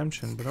was a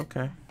redemption, but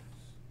okay.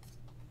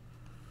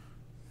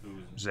 Who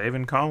was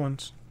Zaven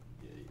Collins,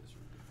 Yeah, he is.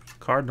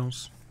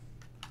 Cardinals.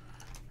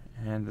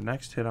 And the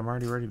next hit, I'm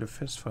already ready to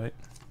fist fight.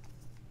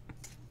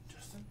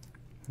 Justin?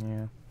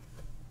 Yeah.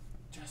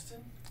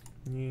 Justin?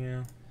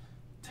 Yeah.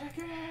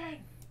 Tekken!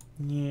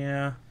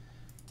 Yeah.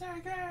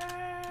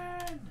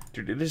 Tekken!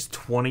 Dude, it is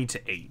 20 to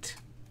 8.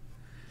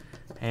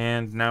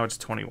 And now it's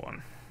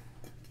 21.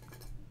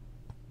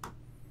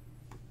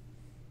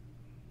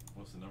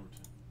 What's the number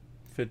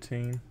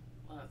 15. 2?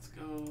 Let's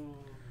go.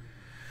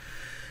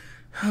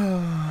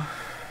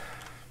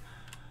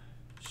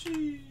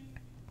 Sheesh.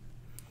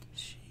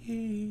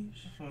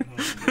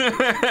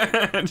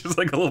 Just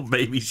like a little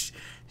baby.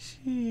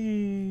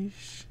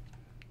 Sheesh.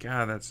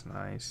 God, that's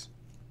nice.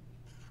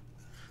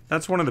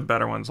 That's one of the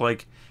better ones.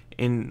 Like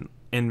in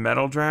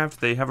Metal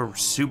Draft, they have a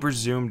super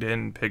zoomed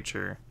in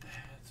picture.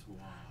 That's wild.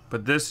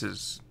 But that's a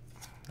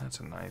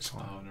nice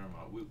one. Oh, never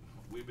mind.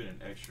 We've been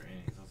in extra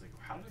innings. I was like,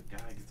 how did a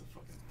guy get the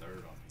fucking third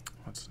on me?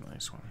 That's a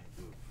nice one.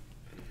 Ooh.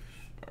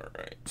 All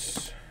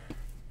right.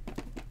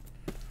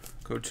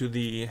 Go to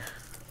the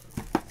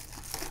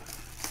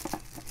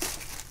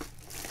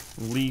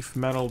Leaf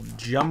Metal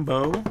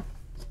Jumbo.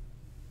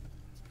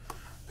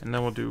 And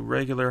then we'll do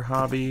regular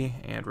hobby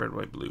and red,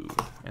 white, blue.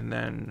 And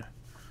then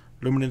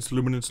luminance,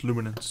 luminance,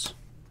 luminance.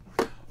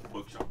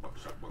 Buckshot,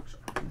 buckshot, buckshot.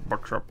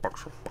 Buckshot,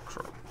 buckshot,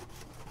 buckshot.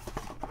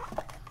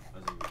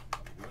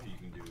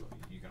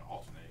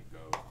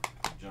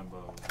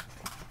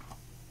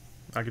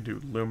 I could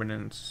do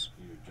luminance.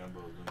 You jumbo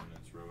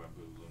luminance, red, white,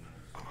 blue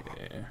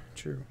luminance. Yeah,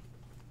 true.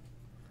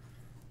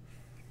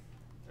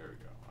 There we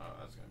go. Oh,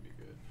 that's gonna be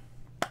good.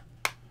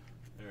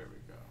 There we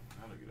go.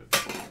 How to get a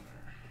double in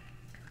there?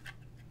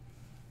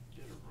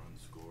 Get a run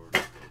scored. Go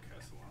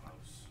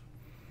Castellanos.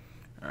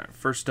 All right,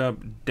 first up,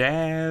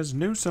 Daz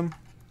Newsome.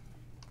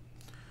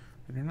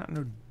 I do not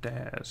know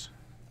Daz.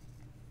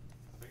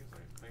 I think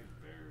it's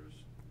Bears.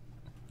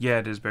 Yeah,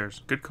 it is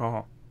Bears. Good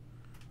call.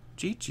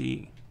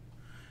 GG.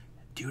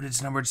 Dude,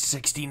 it's numbered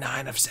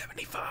 69 of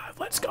 75.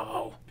 Let's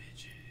go.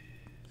 Bitches.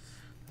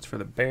 It's for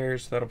the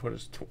Bears. That'll put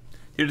us...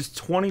 Dude, it's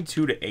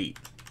 22-8.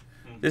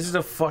 This is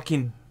a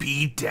fucking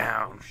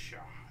beatdown.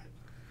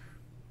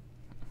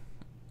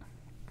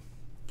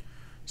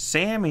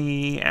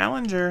 Sammy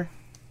Allinger.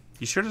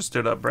 You should have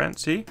stood up, Brent.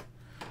 See?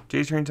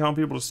 J-Train telling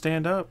people to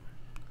stand up.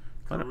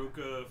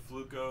 Karuka,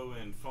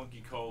 Fluco, and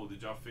Funky Cole.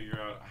 Did y'all figure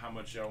out how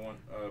much y'all want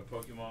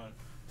Pokemon?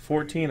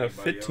 14 of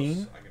 15.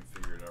 Else? I can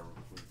figure it out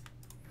real quick.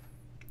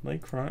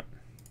 Lakefront.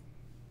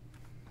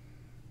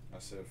 I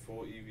said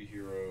full Eevee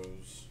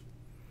Heroes.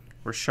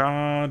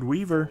 Rashad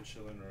Weaver. Full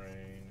Chillin'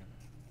 Rain.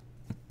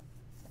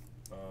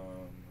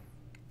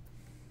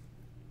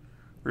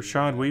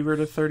 Rashad Weaver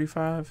to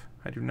 35.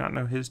 I do not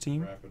know his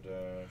team.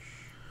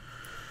 Rapidash.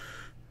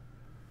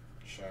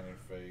 Shining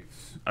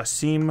Fates.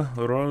 Asim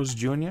Rose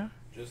Jr.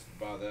 Just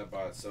that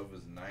by itself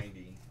is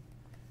 90.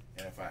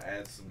 And if I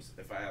add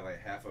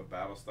like half of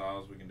Battle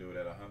Styles, we can do it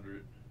at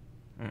 100.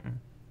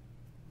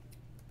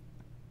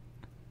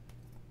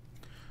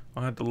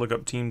 I'll have to look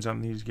up teams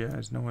on these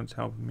guys. No one's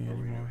helping me We can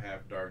anymore. do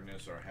half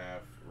Darkness or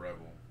half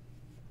Rebel.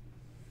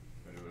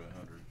 We can do it at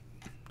 100.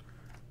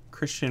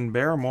 Christian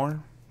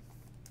Barrymore.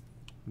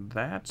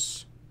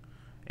 That's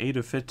 8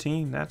 of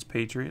 15. That's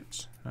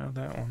Patriots. Know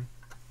that one.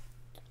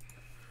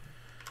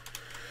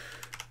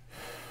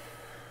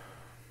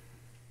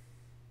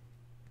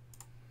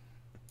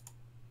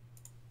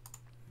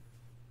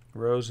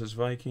 Rose is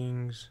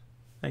Vikings.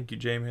 Thank you,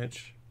 J.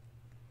 Mitch.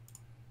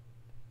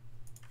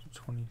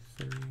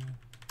 23.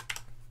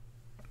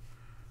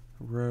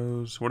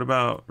 Rose. What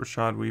about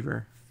Rashad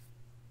Weaver?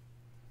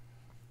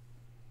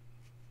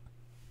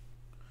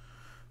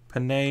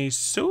 Panay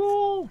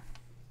Sewell.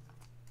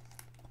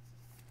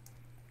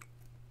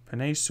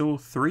 Panay Sewell,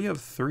 3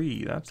 of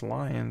 3. That's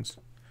Lions.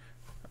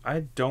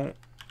 I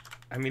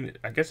mean,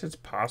 I guess it's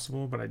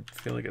possible, but I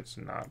feel like it's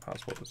not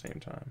possible at the same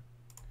time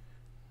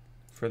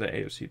for the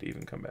AFC to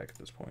even come back at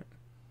this point.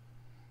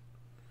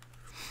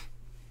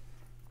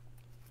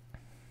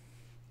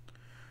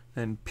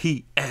 Then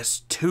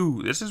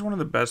PS2. This is one of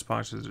the best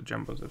boxes of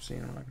Jumbos I've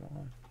seen. I'm not gonna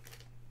lie.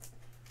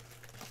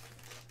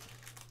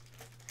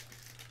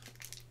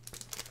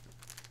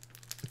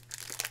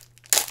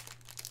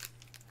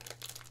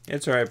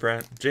 It's alright,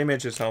 Brent. J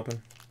Mitch is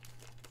helping.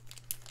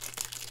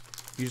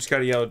 You just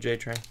gotta yell at J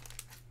Train.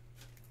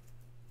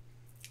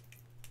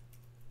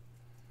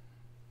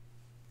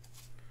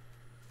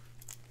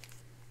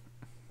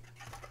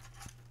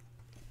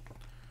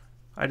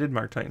 I did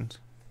mark Titans.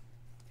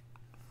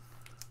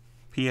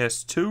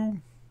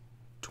 PS2,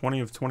 20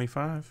 of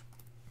 25.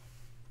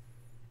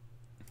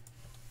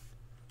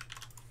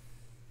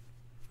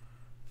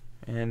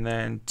 And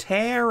then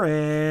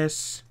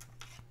Terrace.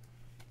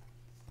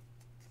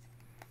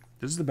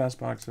 This is the best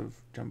box of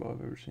Jumbo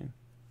I've ever seen.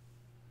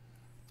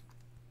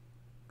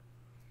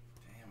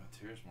 Damn, a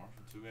Terrace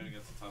Marshall 2 man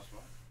against the top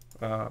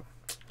spot.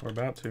 We're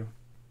about to.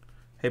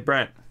 Hey,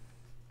 Brent.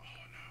 Oh, no.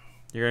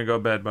 You're going to go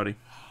to bed, buddy.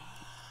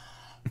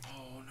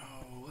 Oh,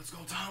 no. Let's go,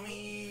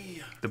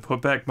 Tommy. The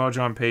putback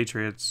mojo on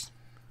Patriots.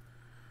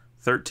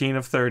 13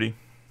 of 30.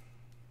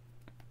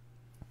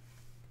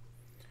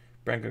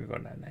 Brent going to go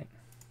 9-9.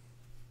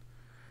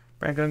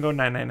 Brent going to go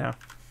 9-9 now.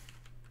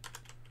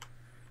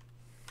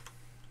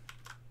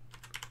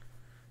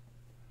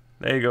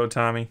 There you go,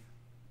 Tommy.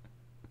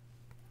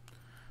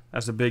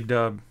 That's a big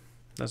dub.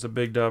 That's a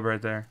big dub right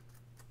there.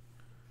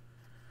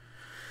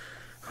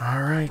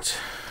 All right.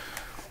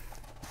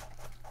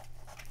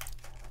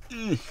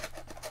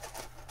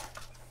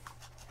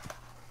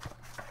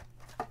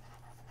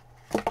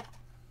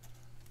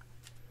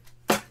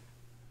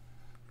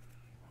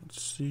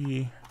 Let's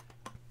see.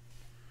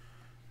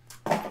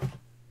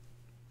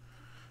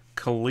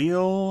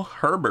 Khalil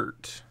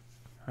Herbert.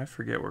 I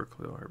forget where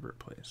Khalil Herbert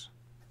plays.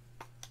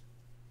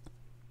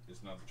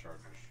 It's not the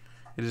Chargers.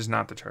 It is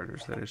not the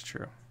Chargers. That is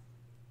true.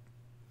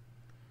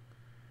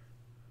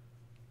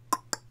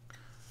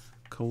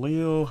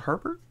 Khalil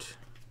Herbert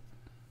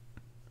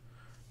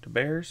to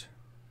Bears.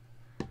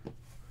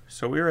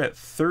 So we're at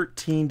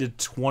 13 to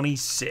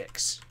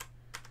 26.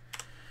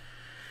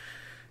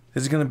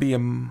 This is going to be a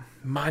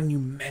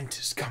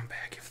monumentous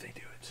comeback if they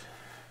do it.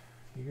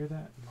 You hear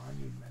that?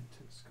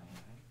 Monumentous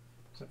comeback.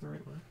 Is that the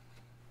right word?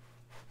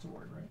 It's a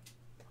word, right?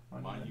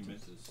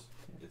 Monumentous.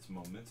 Yeah. It's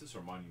momentous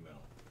or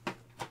monumental?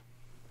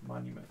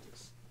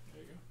 Monumentous.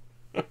 There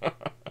you go.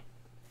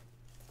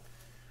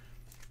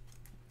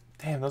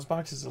 Damn, those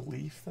boxes of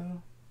Leaf,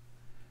 though.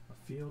 A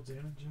Fields and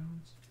a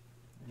Jones.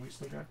 And we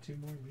still got 2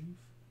 more Leaf.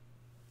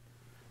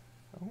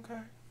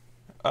 Okay.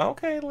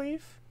 Okay,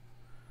 Leaf.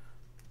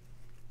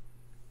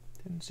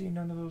 Didn't see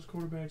none of those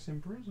quarterbacks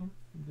in Prism,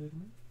 did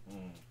we?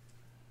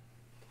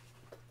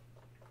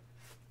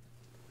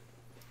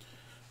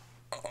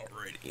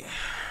 Alrighty.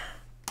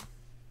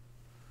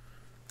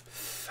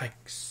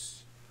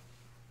 Thanks.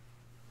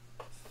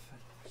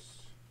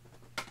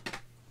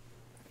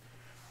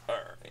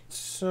 Alright,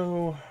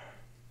 so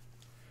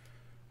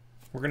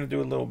we're gonna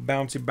do a little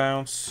bouncy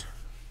bounce.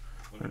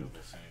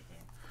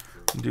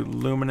 Do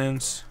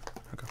luminance.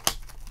 Okay.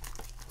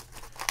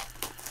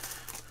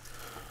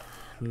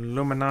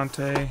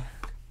 Luminante.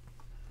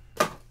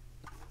 Guys,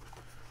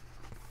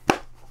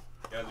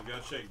 if y'all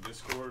check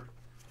Discord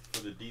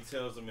for the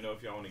details, let me know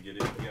if y'all want to get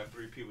in. We got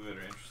 3 people that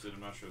are interested. I'm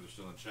not sure they're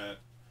still in chat.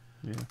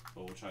 Yeah.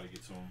 But we'll try to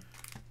get to them.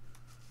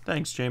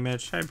 Thanks,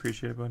 J-Mitch. I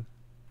appreciate it, bud.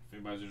 If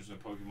anybody's interested in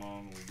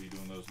Pokemon, we'll be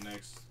doing those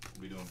next.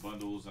 We'll be doing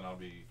bundles, and I'll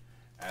be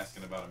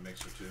asking about a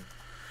mix or 2.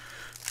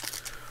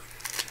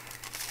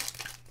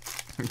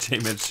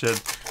 J-Mitch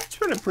said, it's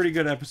been a pretty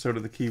good episode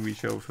of the Kiwi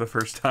Show for the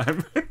first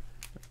time.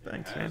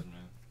 Thanks, man.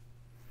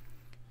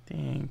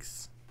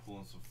 Thanks.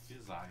 Pulling some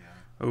fizz eye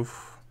out.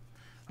 Oof.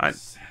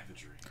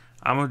 Savagery.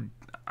 I'm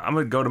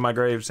gonna go to my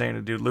grave saying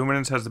it, dude.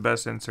 Luminance has the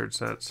best insert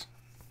sets.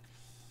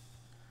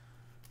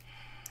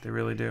 They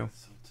really do.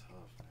 It's so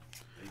tough,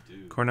 man. They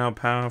do. Cornell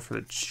Powell for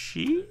the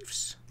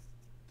Chiefs.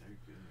 They're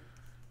good.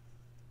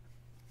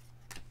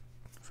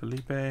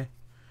 Felipe.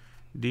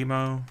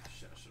 Demo.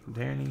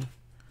 Danny.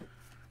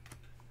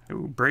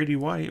 Ooh, Brady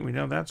White. We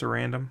know that's a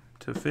random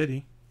to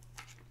Fitty.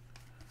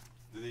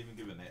 Did they even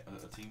give a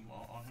team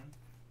on him?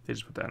 They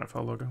just put the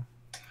NFL logo.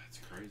 That's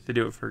crazy. They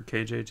do it for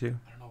KJ too.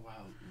 I don't know why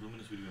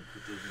Luminous would even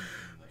put those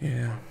in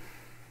Yeah.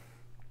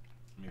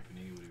 I mean,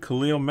 Panini would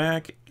Khalil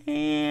Mack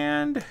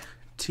and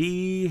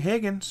T.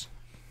 Higgins.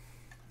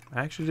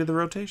 I actually did the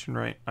rotation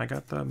right. I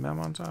got the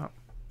mem on top.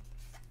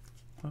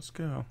 Let's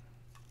go.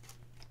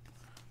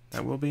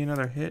 That will be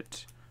another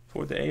hit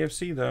for the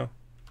AFC though.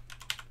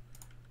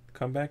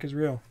 Comeback is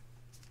real.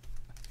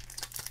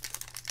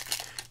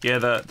 Yeah,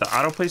 the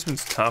auto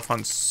placement's tough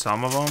on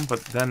some of them,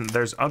 but then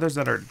there's others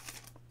that are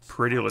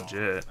pretty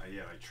legit.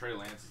 yeah, like Trey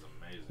Lance is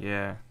amazing.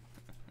 Yeah.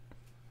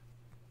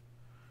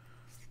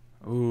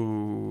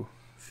 Ooh,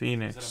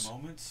 Phoenix. Is that a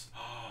Moments?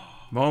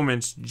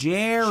 Moments,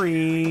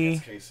 Jerry.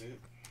 That's case hit.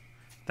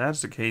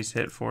 That's the case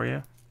hit for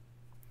you.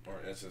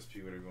 Or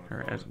SSP, whatever you want to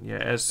Or call it. yeah,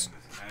 That thing is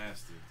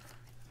nasty.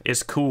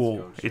 It's cool.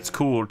 Let's go, It's Chad.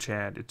 cool,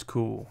 Chad. It's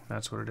cool.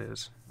 That's what it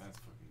is. That's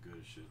fucking good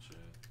as shit, Chad.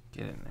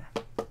 Get in there.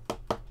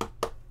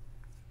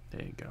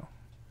 There you go.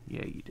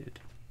 Yeah, you did.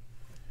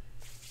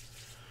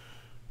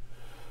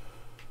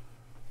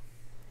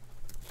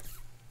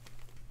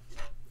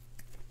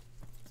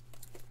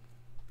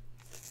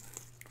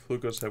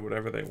 Fluco said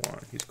whatever they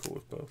want. He's cool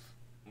with both.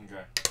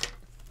 Okay.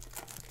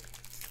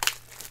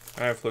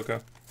 All right, Fluco.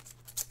 Alright,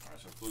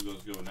 so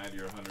Flugo's good with 90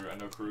 or 100. I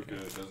know Karuka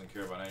doesn't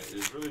care about 90.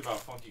 It's really about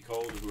Funky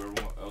Cold or whoever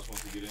else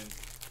wants to get in.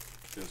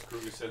 Because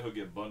Karuka said he'll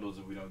get bundles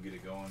if we don't get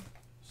it going.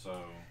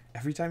 So.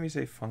 Every time you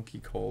say funky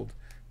cold,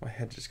 my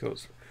head just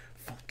goes,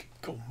 funky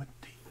cold.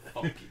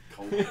 Funky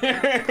Cold.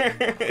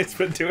 It's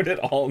been doing it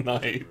all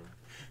night.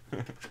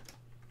 It's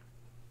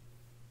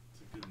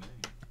a good name.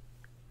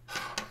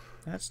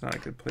 That's not a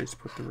good place to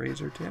put the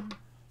razor, Tim.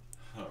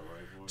 Alright,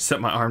 boy.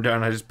 Set my arm down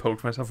and I just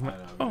poked myself. I'm I like,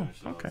 know, oh, man,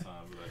 shit all the okay.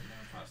 time. Be like, man,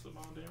 I'm trying to slip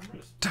my damn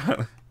wrist.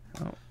 Tyler,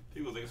 oh,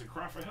 People think it's a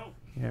cry for help.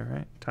 yeah,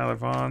 right. Tyler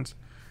Vaughns,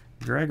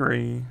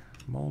 Gregory,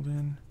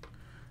 Molden,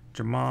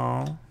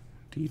 Jamal,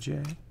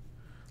 DJ,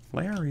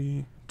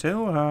 Larry,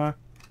 Tua,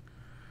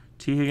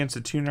 T. Higgins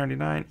to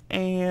 299,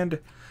 and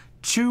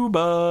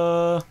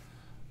Chuba.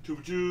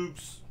 Chupa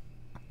Chubes.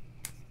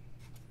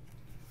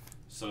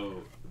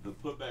 So the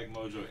putback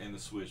mojo and the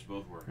switch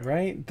both work.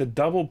 Right? The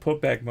double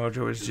putback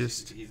mojo is Because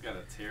just, he's got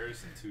a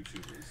Terrace and 2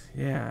 Chupas.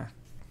 yeah.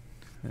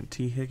 And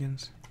T.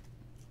 Higgins.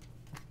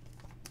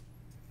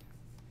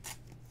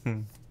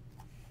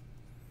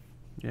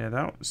 Yeah,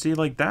 that, see,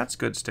 like, that's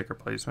good sticker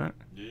placement.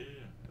 Yeah,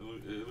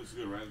 it looks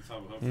good right at the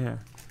top of Huffman. Yeah.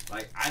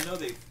 Like, I know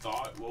they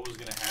thought what was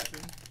going to happen,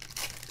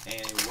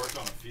 and it worked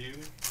on a few,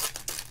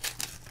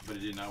 but it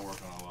did not work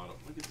on a lot of.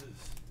 Look at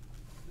this.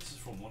 This is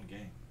from one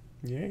game.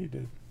 Yeah, you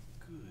did.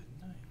 Good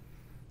night.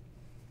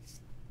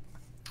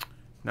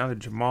 Now that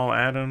Jamal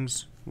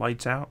Adams,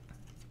 lights out.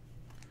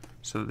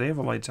 So they have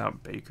a lights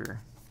out Baker.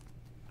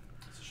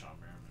 That's a Sean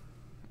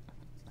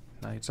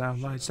Merriman. Lights out,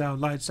 lights out,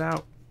 lights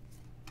out.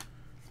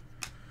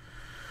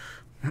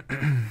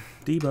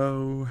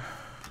 Debo.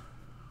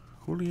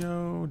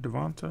 Julio,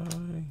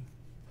 Devontae.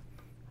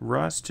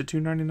 Russ to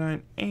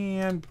 299.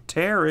 And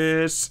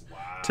Terrace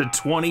to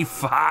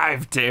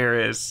 25.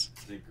 Terrace.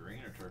 Is it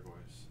green or turquoise?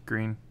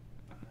 Green.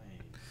 Nice.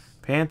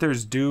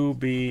 Panthers do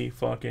be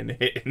fucking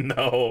hitting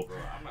though. Bro,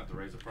 I'm about to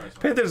raise the price.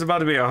 Panthers about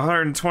to be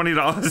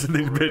 $120 in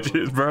these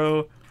bitches,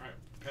 bro.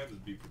 Panthers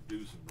be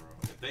producing, bro.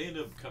 If they end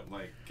up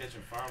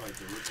catching fire like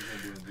the rookies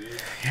and doing big,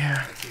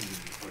 Yeah. that team would be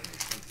fucking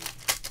expensive.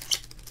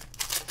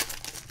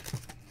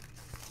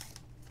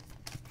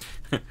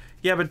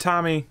 Yeah, but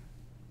Tommy,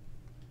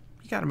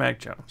 you got a Mac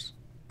Jones.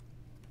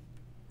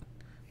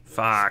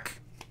 Fuck.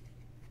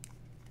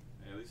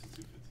 Yeah, at least it's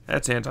 250.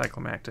 That's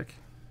anticlimactic.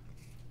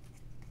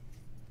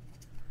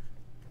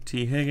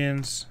 T.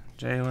 Higgins,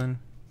 Jalen.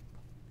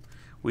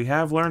 We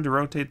have learned to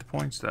rotate the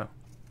points, though.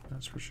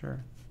 That's for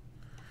sure.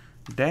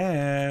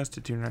 Daz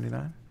to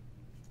 299.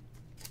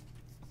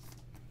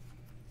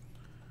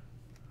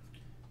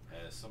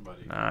 As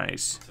somebody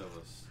Nice. tell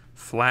us,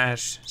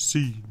 Flash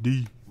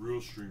CD.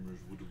 real streamers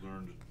would have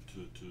learned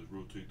to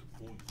rotate the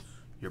points.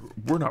 Yeah, but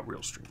we're not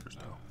real streamers,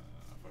 though.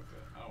 Fuck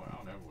that. I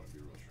don't ever want to be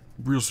a real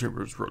streamer. Real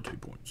streamers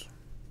rotate points.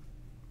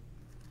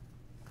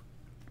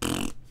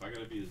 If I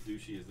gotta be as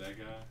douchey as that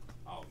guy,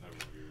 I'll never want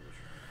to be a real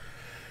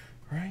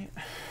streamer. Right.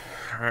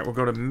 All right, we'll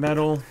go to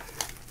metal.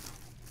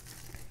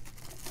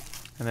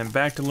 And then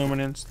back to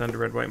luminance, then to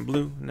red, white, and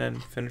blue, and then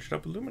finish it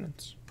up with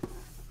luminance.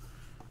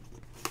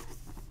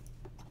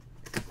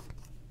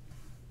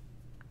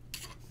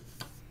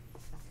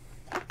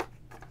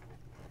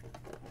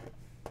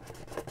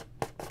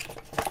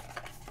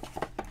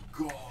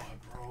 God,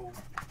 bro.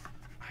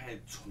 I had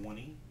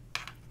 20.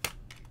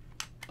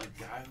 A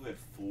guy who had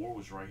 4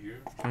 was right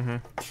here. Mm-hmm.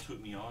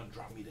 Took me on,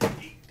 dropped me to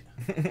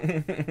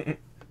 8.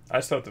 I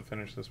still have to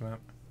finish this map.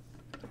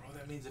 Bro,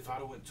 that means if I'd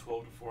have went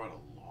 12 to 4, I'd have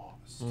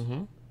lost.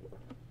 Mm-hmm.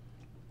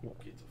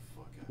 Get the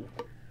fuck out of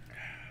here.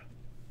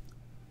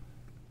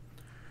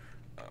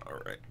 All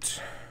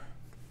right.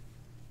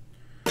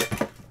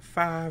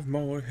 5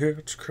 more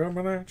hits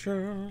coming at you.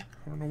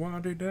 I don't know why I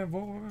did that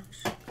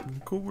voice.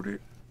 Record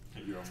it.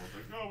 You're almost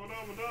like, oh,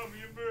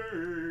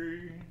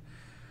 WB.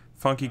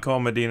 Funky Cole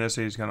Medina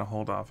says he's gonna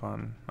hold off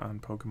on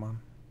Pokemon.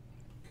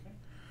 Okay.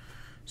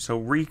 So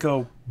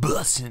Rico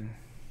Bussin.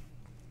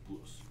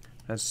 Plus.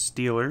 That's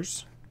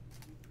Steelers.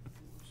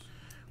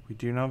 We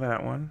do know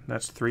that one.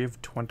 That's 3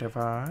 of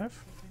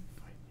 25.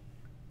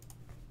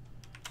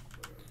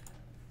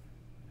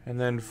 And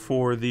then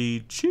for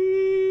the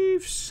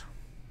Chiefs,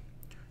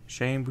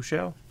 Shane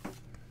Buechele.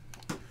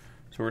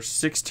 So we're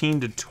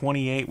 16 to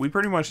 28. We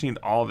pretty much need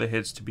all the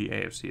hits to be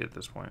AFC at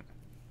this point.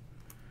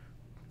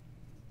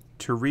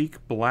 Tariq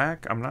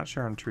Black. I'm not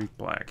sure on Tariq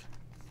Black.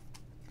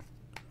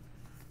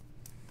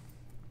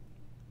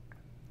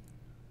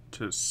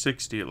 To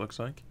 60, it looks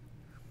like.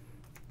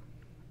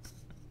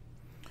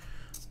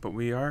 But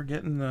we are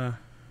getting the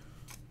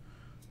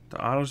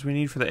autos we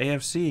need for the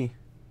AFC.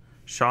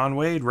 Sean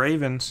Wade,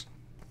 Ravens.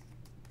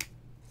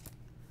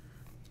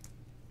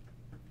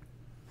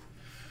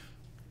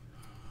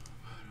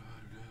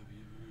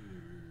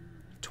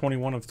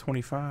 $21 of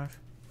 25.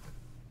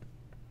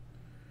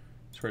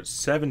 So we're at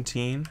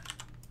 17.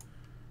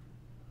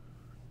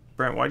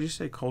 Brent, why'd you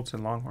say Colts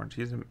and Longhorns?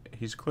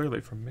 He's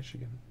clearly from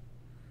Michigan.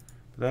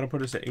 But that'll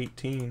put us at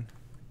 18.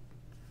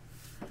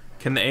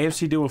 Can the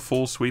AFC do a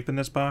full sweep in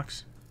this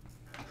box?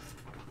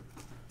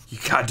 You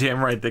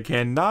goddamn right they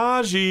can.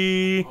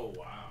 Najee! Oh,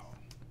 wow.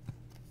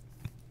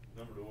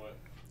 Number to what?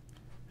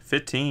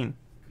 15.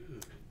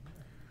 Good.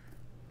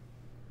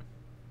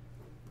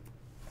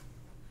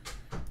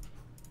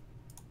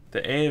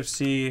 The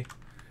AFC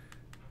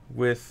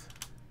with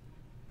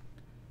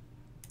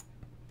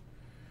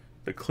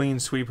the clean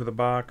sweep of the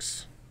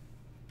box.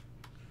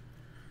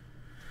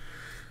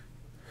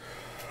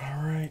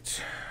 All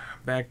right.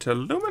 Back to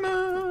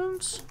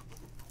Luminance.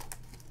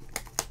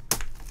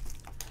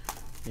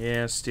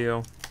 Yeah,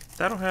 Steel.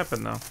 That'll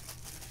happen, though.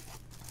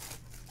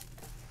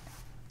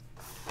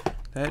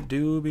 That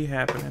do be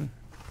happening.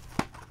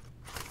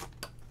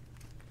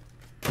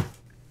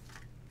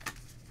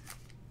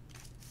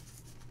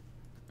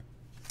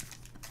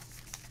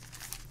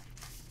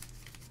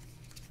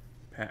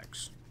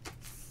 Packs.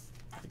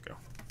 There you go.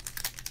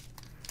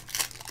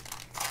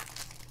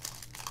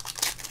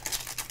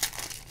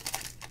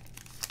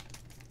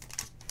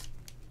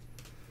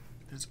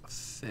 This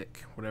is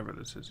thick. Whatever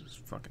this is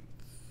fucking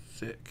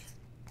thick.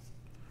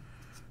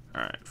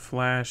 Alright,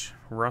 Flash,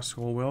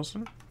 Russell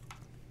Wilson.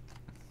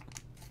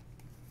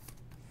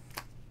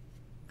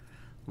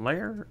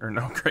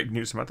 Craig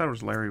Newsom. I thought it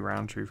was Larry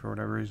Roundtree for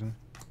whatever reason.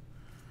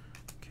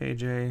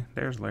 KJ,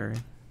 there's Larry.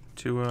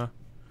 Tua,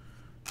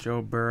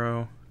 Joe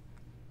Burrow.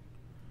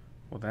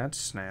 Well,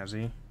 that's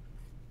snazzy.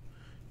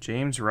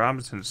 James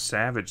Robinson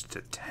Savage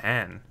to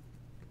 10.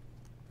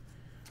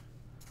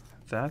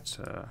 That's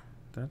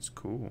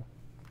cool.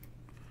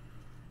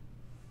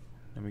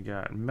 Then we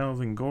got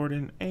Melvin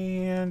Gordon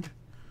and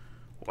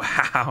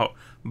wow,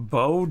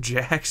 Bo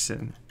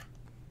Jackson.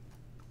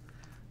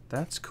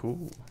 That's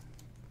cool.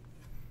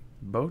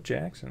 Bo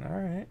Jackson, all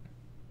right.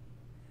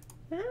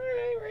 All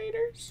right,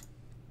 Raiders.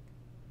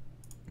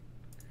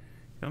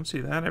 You don't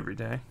see that every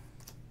day.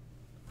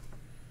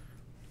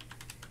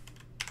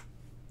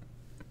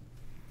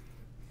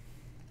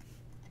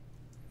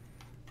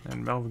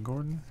 And Melvin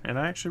Gordon. And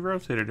I actually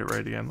rotated it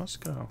right again. Let's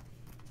go.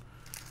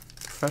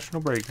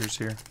 Professional breakers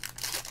here.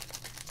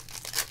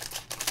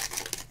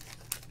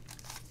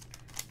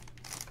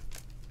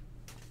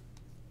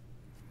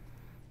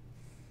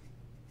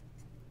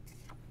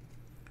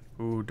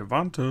 Ooh,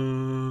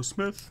 Devonta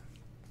Smith.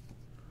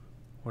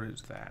 What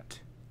is that?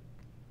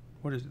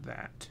 What is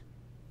that?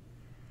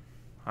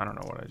 I don't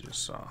know what I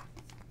just saw. I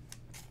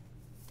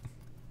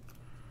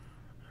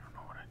don't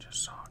know what I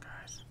just saw,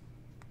 guys.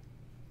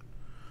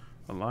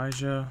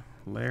 Elijah,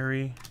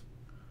 Larry,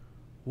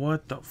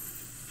 What the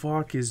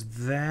fuck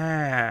is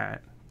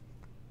that?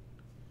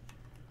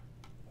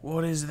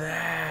 What is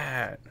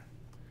that?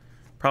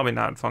 Probably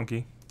not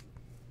funky.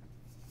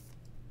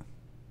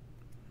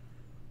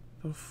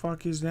 The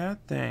fuck is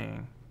that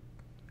thing?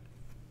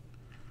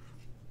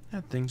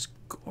 That thing's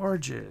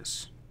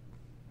gorgeous.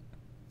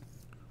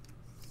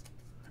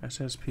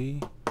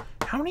 SSP.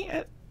 How many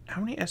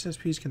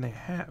SSPs can they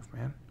have,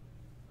 man?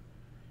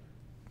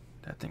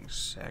 That thing's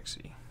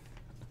sexy.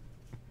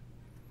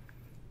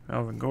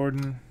 Melvin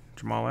Gordon,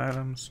 Jamal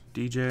Adams,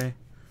 DJ,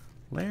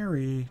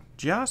 Larry,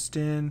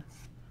 Justin.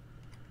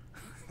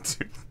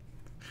 Dude,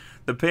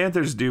 the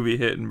Panthers do be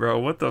hitting, bro.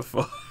 What the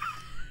fuck?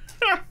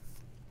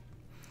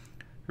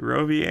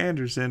 Roby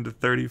Anderson to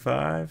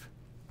 35.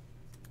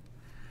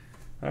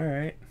 All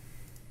right.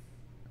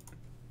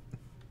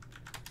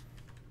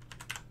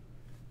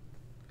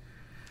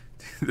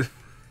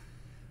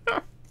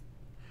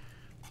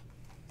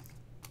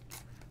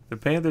 The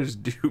Panthers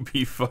do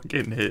be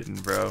fucking hitting,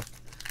 bro.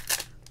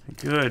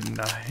 Good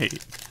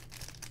night.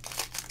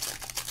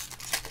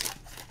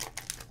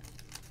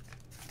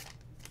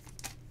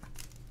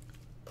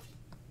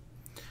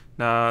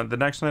 Nah, the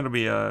next night will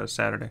be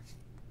Saturday.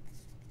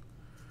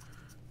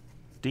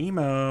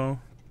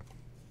 Demo.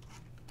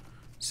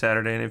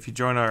 Saturday, and if you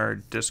join our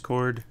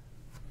Discord,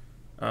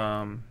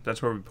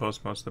 that's where we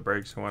post most of the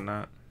breaks and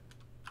whatnot.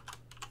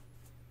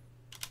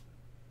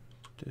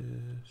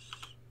 Discord.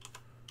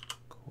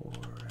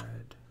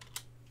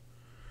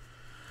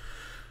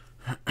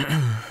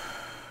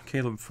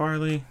 Caleb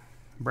Farley,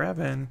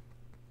 Brevin.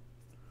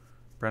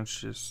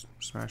 Brent's just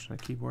smashing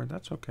the keyboard.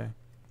 That's okay.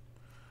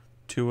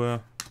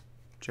 Tua,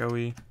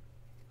 Joey,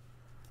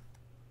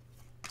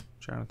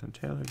 Jonathan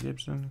Taylor,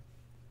 Gibson,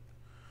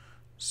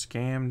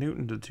 Scam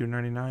Newton to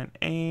 299,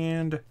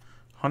 and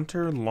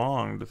Hunter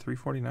Long to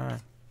 349.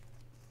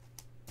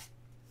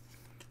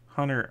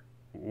 Hunter,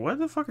 what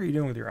the fuck are you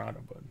doing with your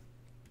auto, bud?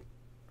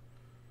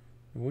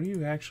 What are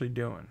you actually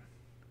doing?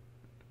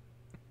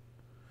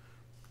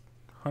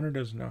 Hunter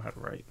doesn't know how to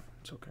write.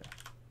 It's okay.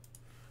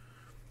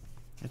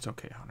 It's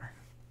okay, Hunter.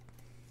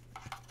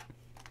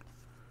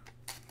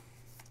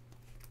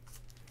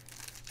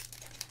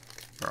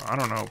 Bro, I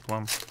don't know,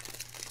 Plum.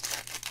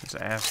 It's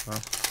ass, though.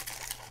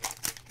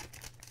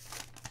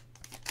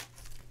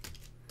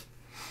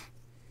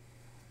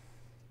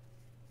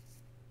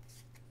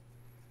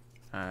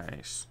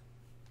 Nice.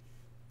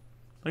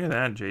 Look at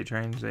that,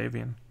 J-Train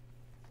Xavier.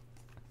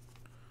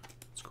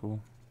 It's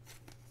cool.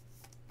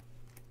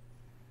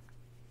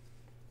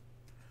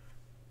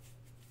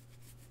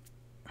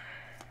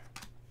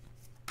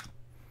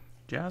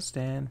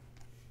 Justin.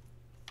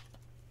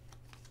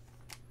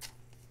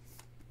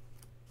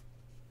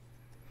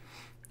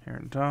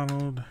 Aaron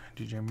Donald,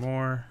 DJ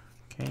Moore,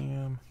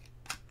 Cam.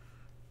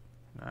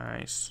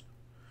 Nice.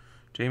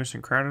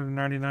 Jameson Crowder to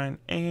 99,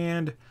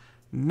 and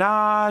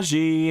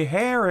Najee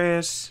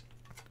Harris,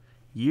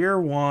 year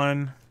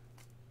 1,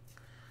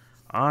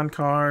 on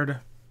card,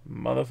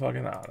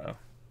 motherfucking auto.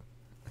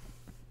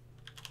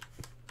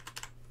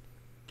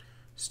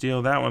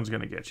 Steal, that one's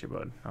gonna get you,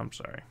 bud. I'm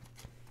sorry.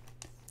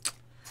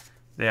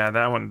 Yeah,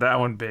 that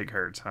one big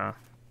hurts, huh?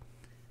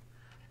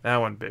 That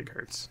one big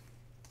hurts.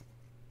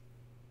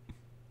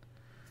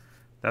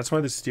 That's why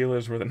the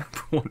Steelers were the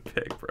 #1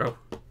 pick, bro.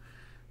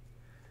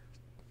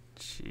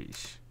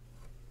 Sheesh.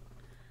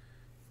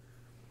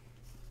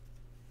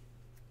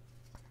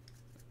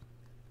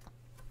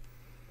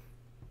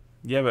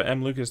 Yeah, but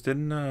M. Lucas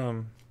didn't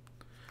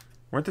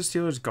weren't the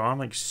Steelers gone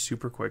like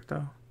super quick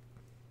though?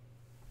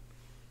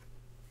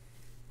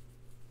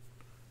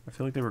 I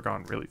feel like they were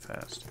gone really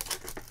fast.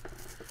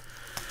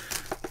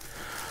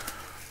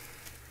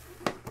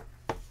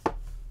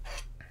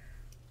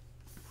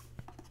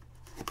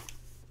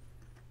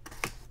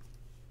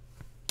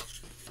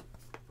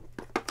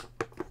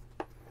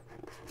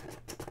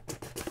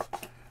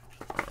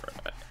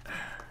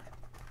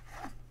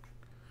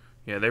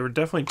 Yeah, they were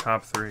definitely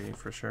top 3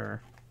 for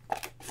sure.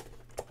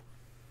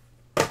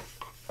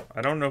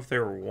 I don't know if they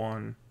were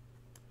 1.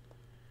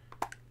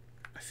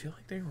 I feel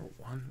like they were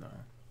 1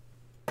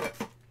 though.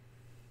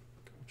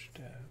 Coach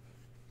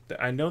Dev.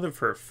 I know that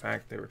for a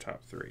fact they were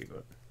top 3,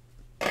 but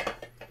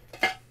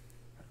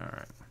all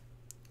right.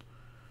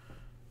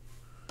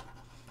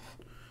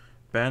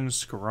 Ben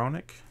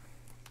Skowronek.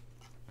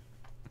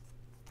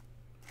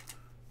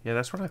 Yeah,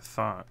 that's what I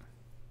thought.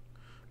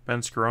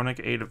 Ben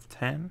Skowronek, 8 of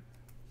 10.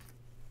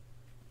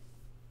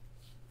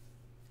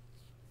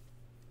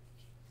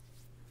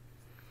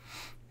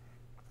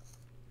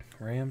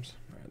 Rams.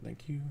 All right,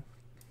 thank you.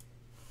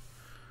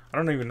 I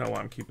don't even know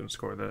why I'm keeping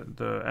score. The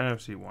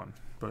NFC one,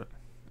 but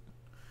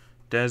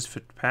Des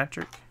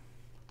Fitzpatrick.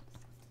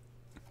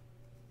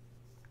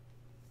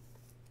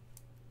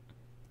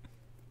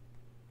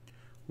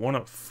 One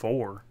of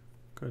 4.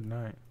 Good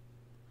night.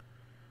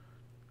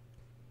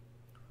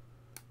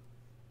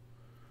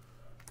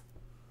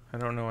 I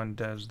don't know on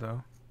Des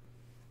though.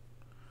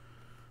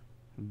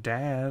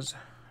 Daz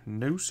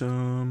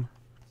Newsome.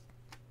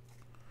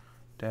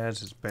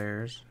 Daz is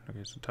Bears. Okay,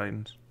 so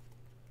Titans.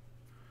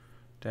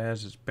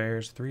 Daz is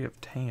Bears, 3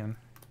 of 10.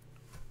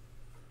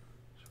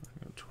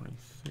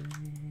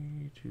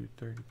 123,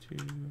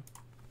 232.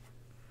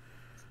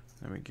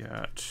 Then we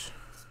got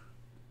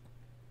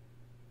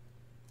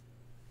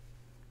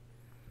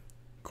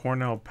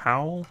Cornell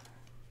Powell.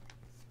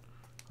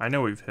 I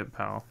know we've hit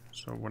Powell,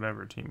 so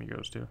whatever team he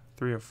goes to.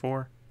 3 of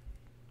 4.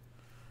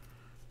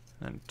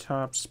 And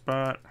top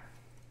spot,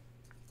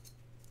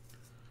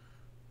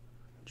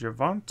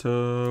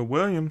 Javonte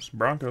Williams,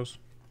 Broncos.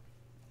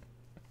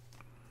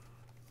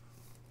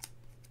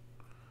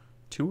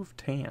 2 of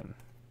 10.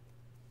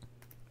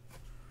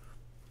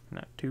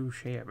 Not too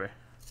shabby.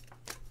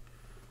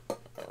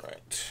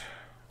 Alright.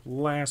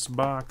 Last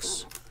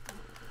box.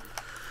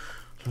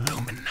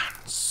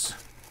 Luminance.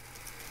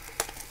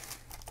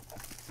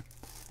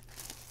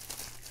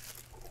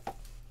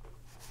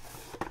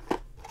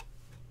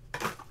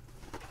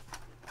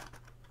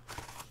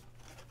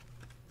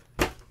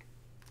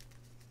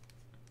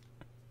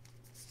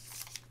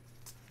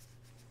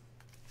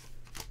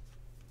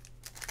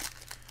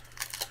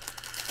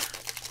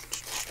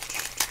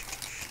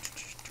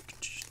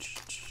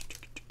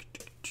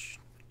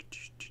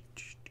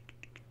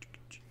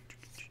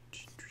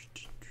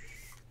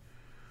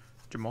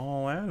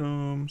 Jamal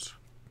Adams.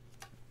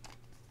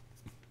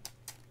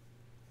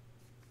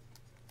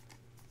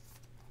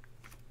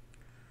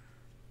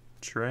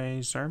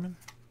 Trey Sermon.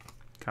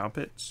 Kyle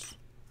Pitts.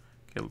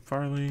 Caleb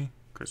Farley.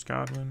 Chris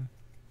Godwin.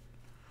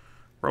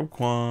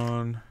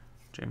 Roquan.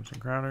 Jameson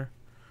Crowder.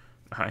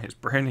 Nice.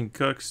 Brandon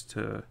Cooks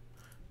to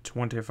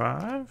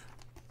 25.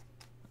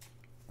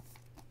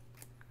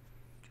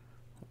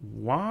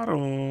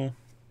 Waddle.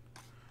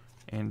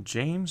 And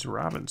James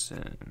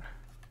Robinson.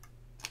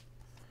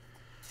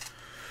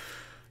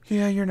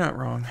 Yeah, you're not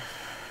wrong.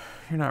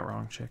 You're not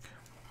wrong, chick.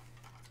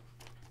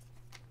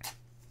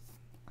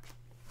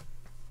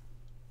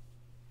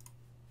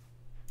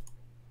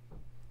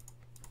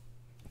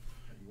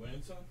 You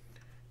winning, son?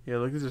 Yeah,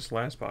 look at this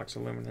last box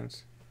of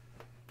Luminance.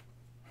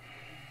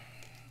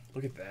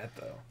 Look at that,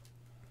 though.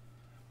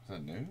 Is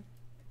that new?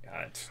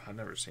 Yeah, I've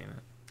never seen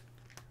it.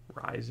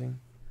 Rising.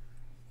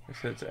 It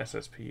says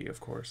SSP, of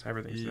course.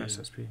 Everything's an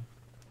SSP.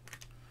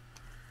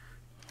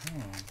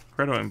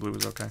 Red, white, and blue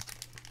is okay.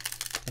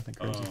 Nothing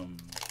crazy.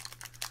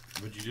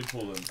 But you did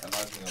pull an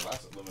Imagine the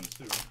last Luminance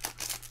too,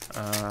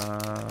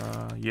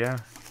 right? Yeah.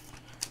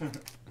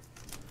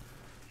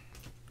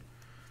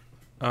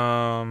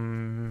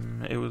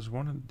 It was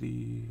one of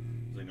the.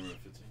 Like number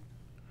 15.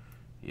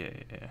 Yeah.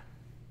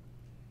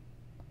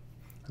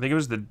 I think it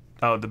was the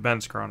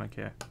Ben's Chronic.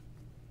 Yeah.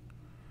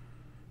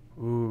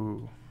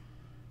 Ooh.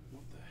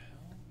 What the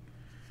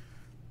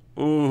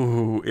hell?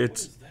 Ooh,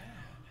 it's. What is that?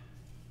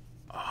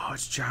 Oh,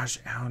 it's Josh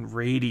Allen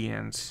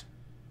Radiance.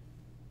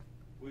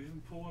 We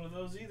didn't pull one of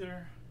those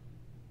either.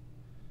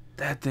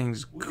 That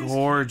thing's We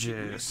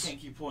gorgeous. just can't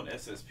keep pulling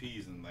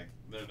SSPs and like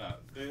they're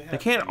not. They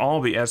can't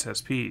all be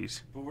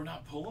SSPs. But we're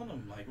not pulling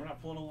them. Like we're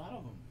not pulling a lot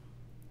of them.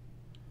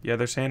 Yeah,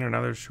 they're saying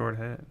another short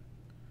hit.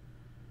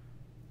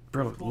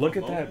 Bro, look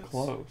at that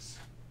close.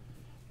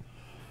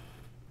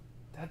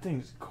 That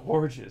thing's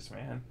gorgeous,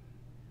 man.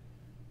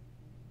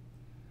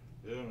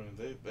 Yeah, man,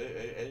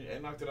 they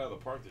knocked it out of the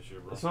park this year,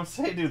 bro. That's what I'm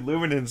saying, dude.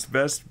 Luminance,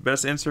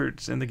 best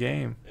inserts in the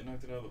game. They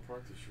knocked it out of the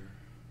park this year.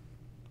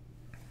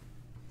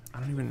 I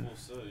don't even. Full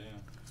set, yeah,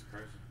 it's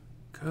crazy.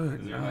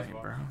 Good Is there a night,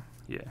 nice bro.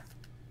 Yeah.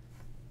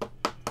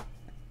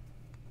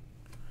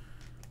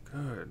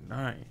 Good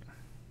night.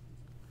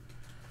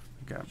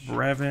 We got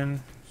Brevin,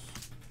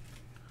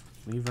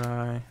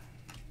 Levi,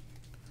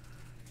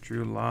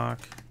 Drew Lock.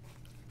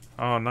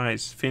 Oh,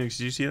 nice. Phoenix,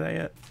 did you see that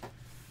yet?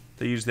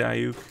 They used the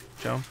Ayuk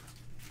jump.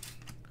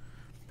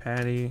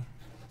 Patty,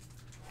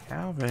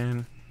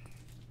 Calvin.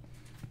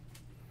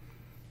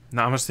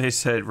 Namaste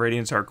said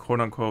Radiants are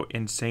quote-unquote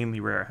insanely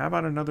rare. How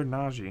about another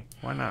Najee?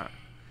 Why not?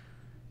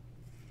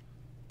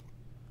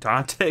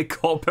 Dante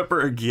Culpepper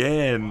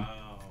again.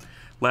 Wow.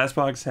 Last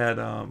box had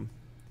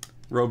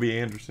Robbie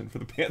Anderson for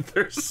the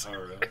Panthers. Oh,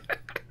 really?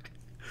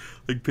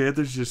 Like,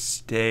 Panthers just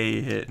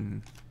stay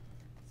hitting.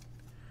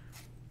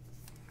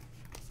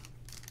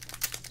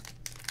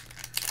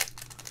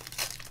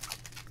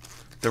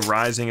 The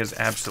Rising is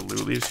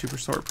absolutely a super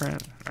short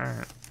print.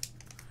 Alright.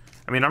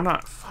 I mean, I'm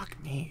not...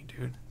 Fuck me,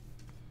 dude.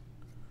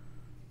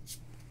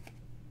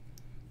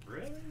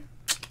 Really?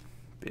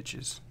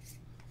 Bitches.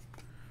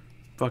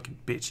 Fucking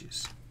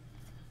bitches.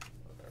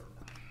 Whatever.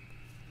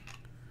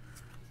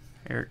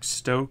 Eric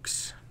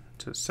Stokes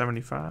to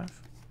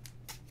 75.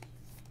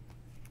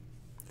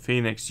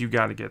 Phoenix, you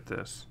got to get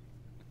this.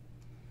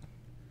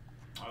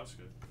 Oh, that's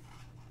good.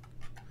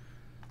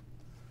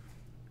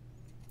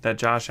 That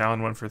Josh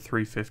Allen went for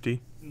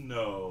 350.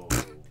 No.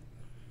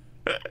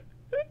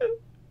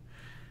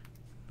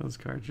 Those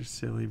cards are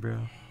silly,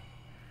 bro.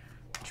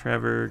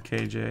 Trevor,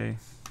 KJ,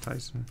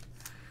 Tyson.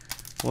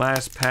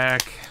 Last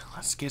pack.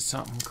 Let's get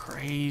something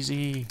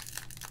crazy.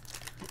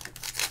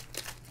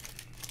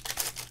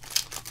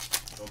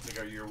 Don't take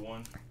our year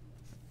one.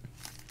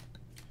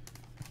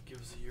 Give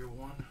us a year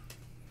one.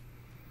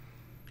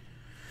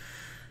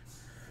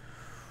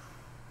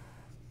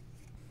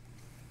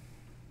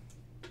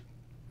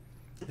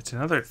 It's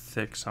another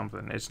thick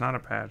something. It's not a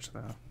patch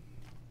though.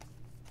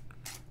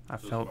 I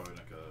So felt it's probably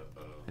like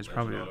it's legend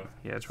probably auto?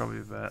 yeah, it's probably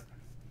a vet.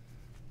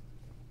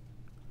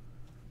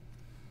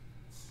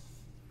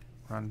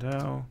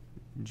 Rondell,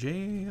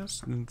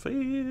 Justin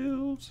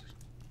Fields.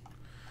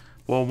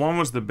 Well, one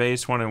was the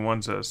base one and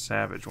one's a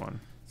savage one.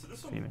 So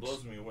this one Phoenix.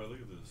 blows me away.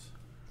 Look at this.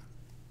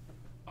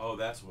 Oh,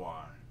 that's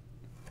why.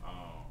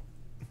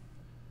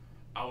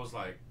 I was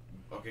like,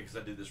 okay, because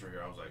I did this right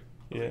here. I was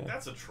like,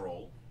 that's a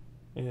troll.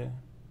 Yeah.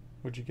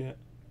 What'd you get?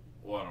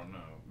 Well, I don't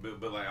know,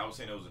 but like I was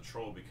saying, it was a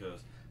troll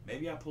because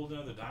maybe I pulled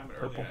another diamond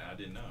Purple. earlier and I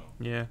didn't know.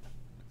 Yeah.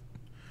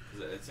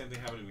 Because the same thing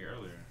happened to me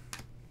earlier.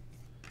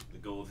 The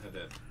gold had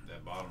that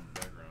bottom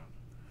background.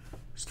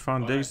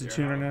 Stephon Oh, Diggs nice. to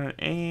 299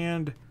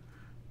 and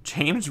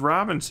James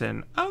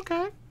Robinson.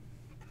 Okay.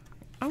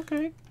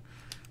 Okay.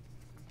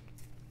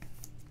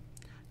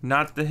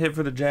 Not the hit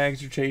for the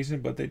Jags you're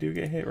chasing, but they do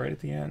get hit right at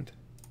the end.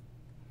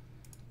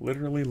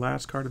 Literally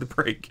last card of the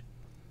break.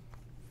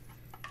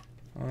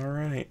 All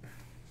right.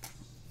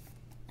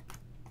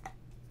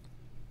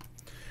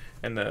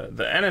 And the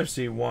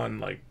NFC won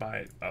like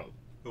by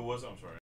Who was it? I'm sorry.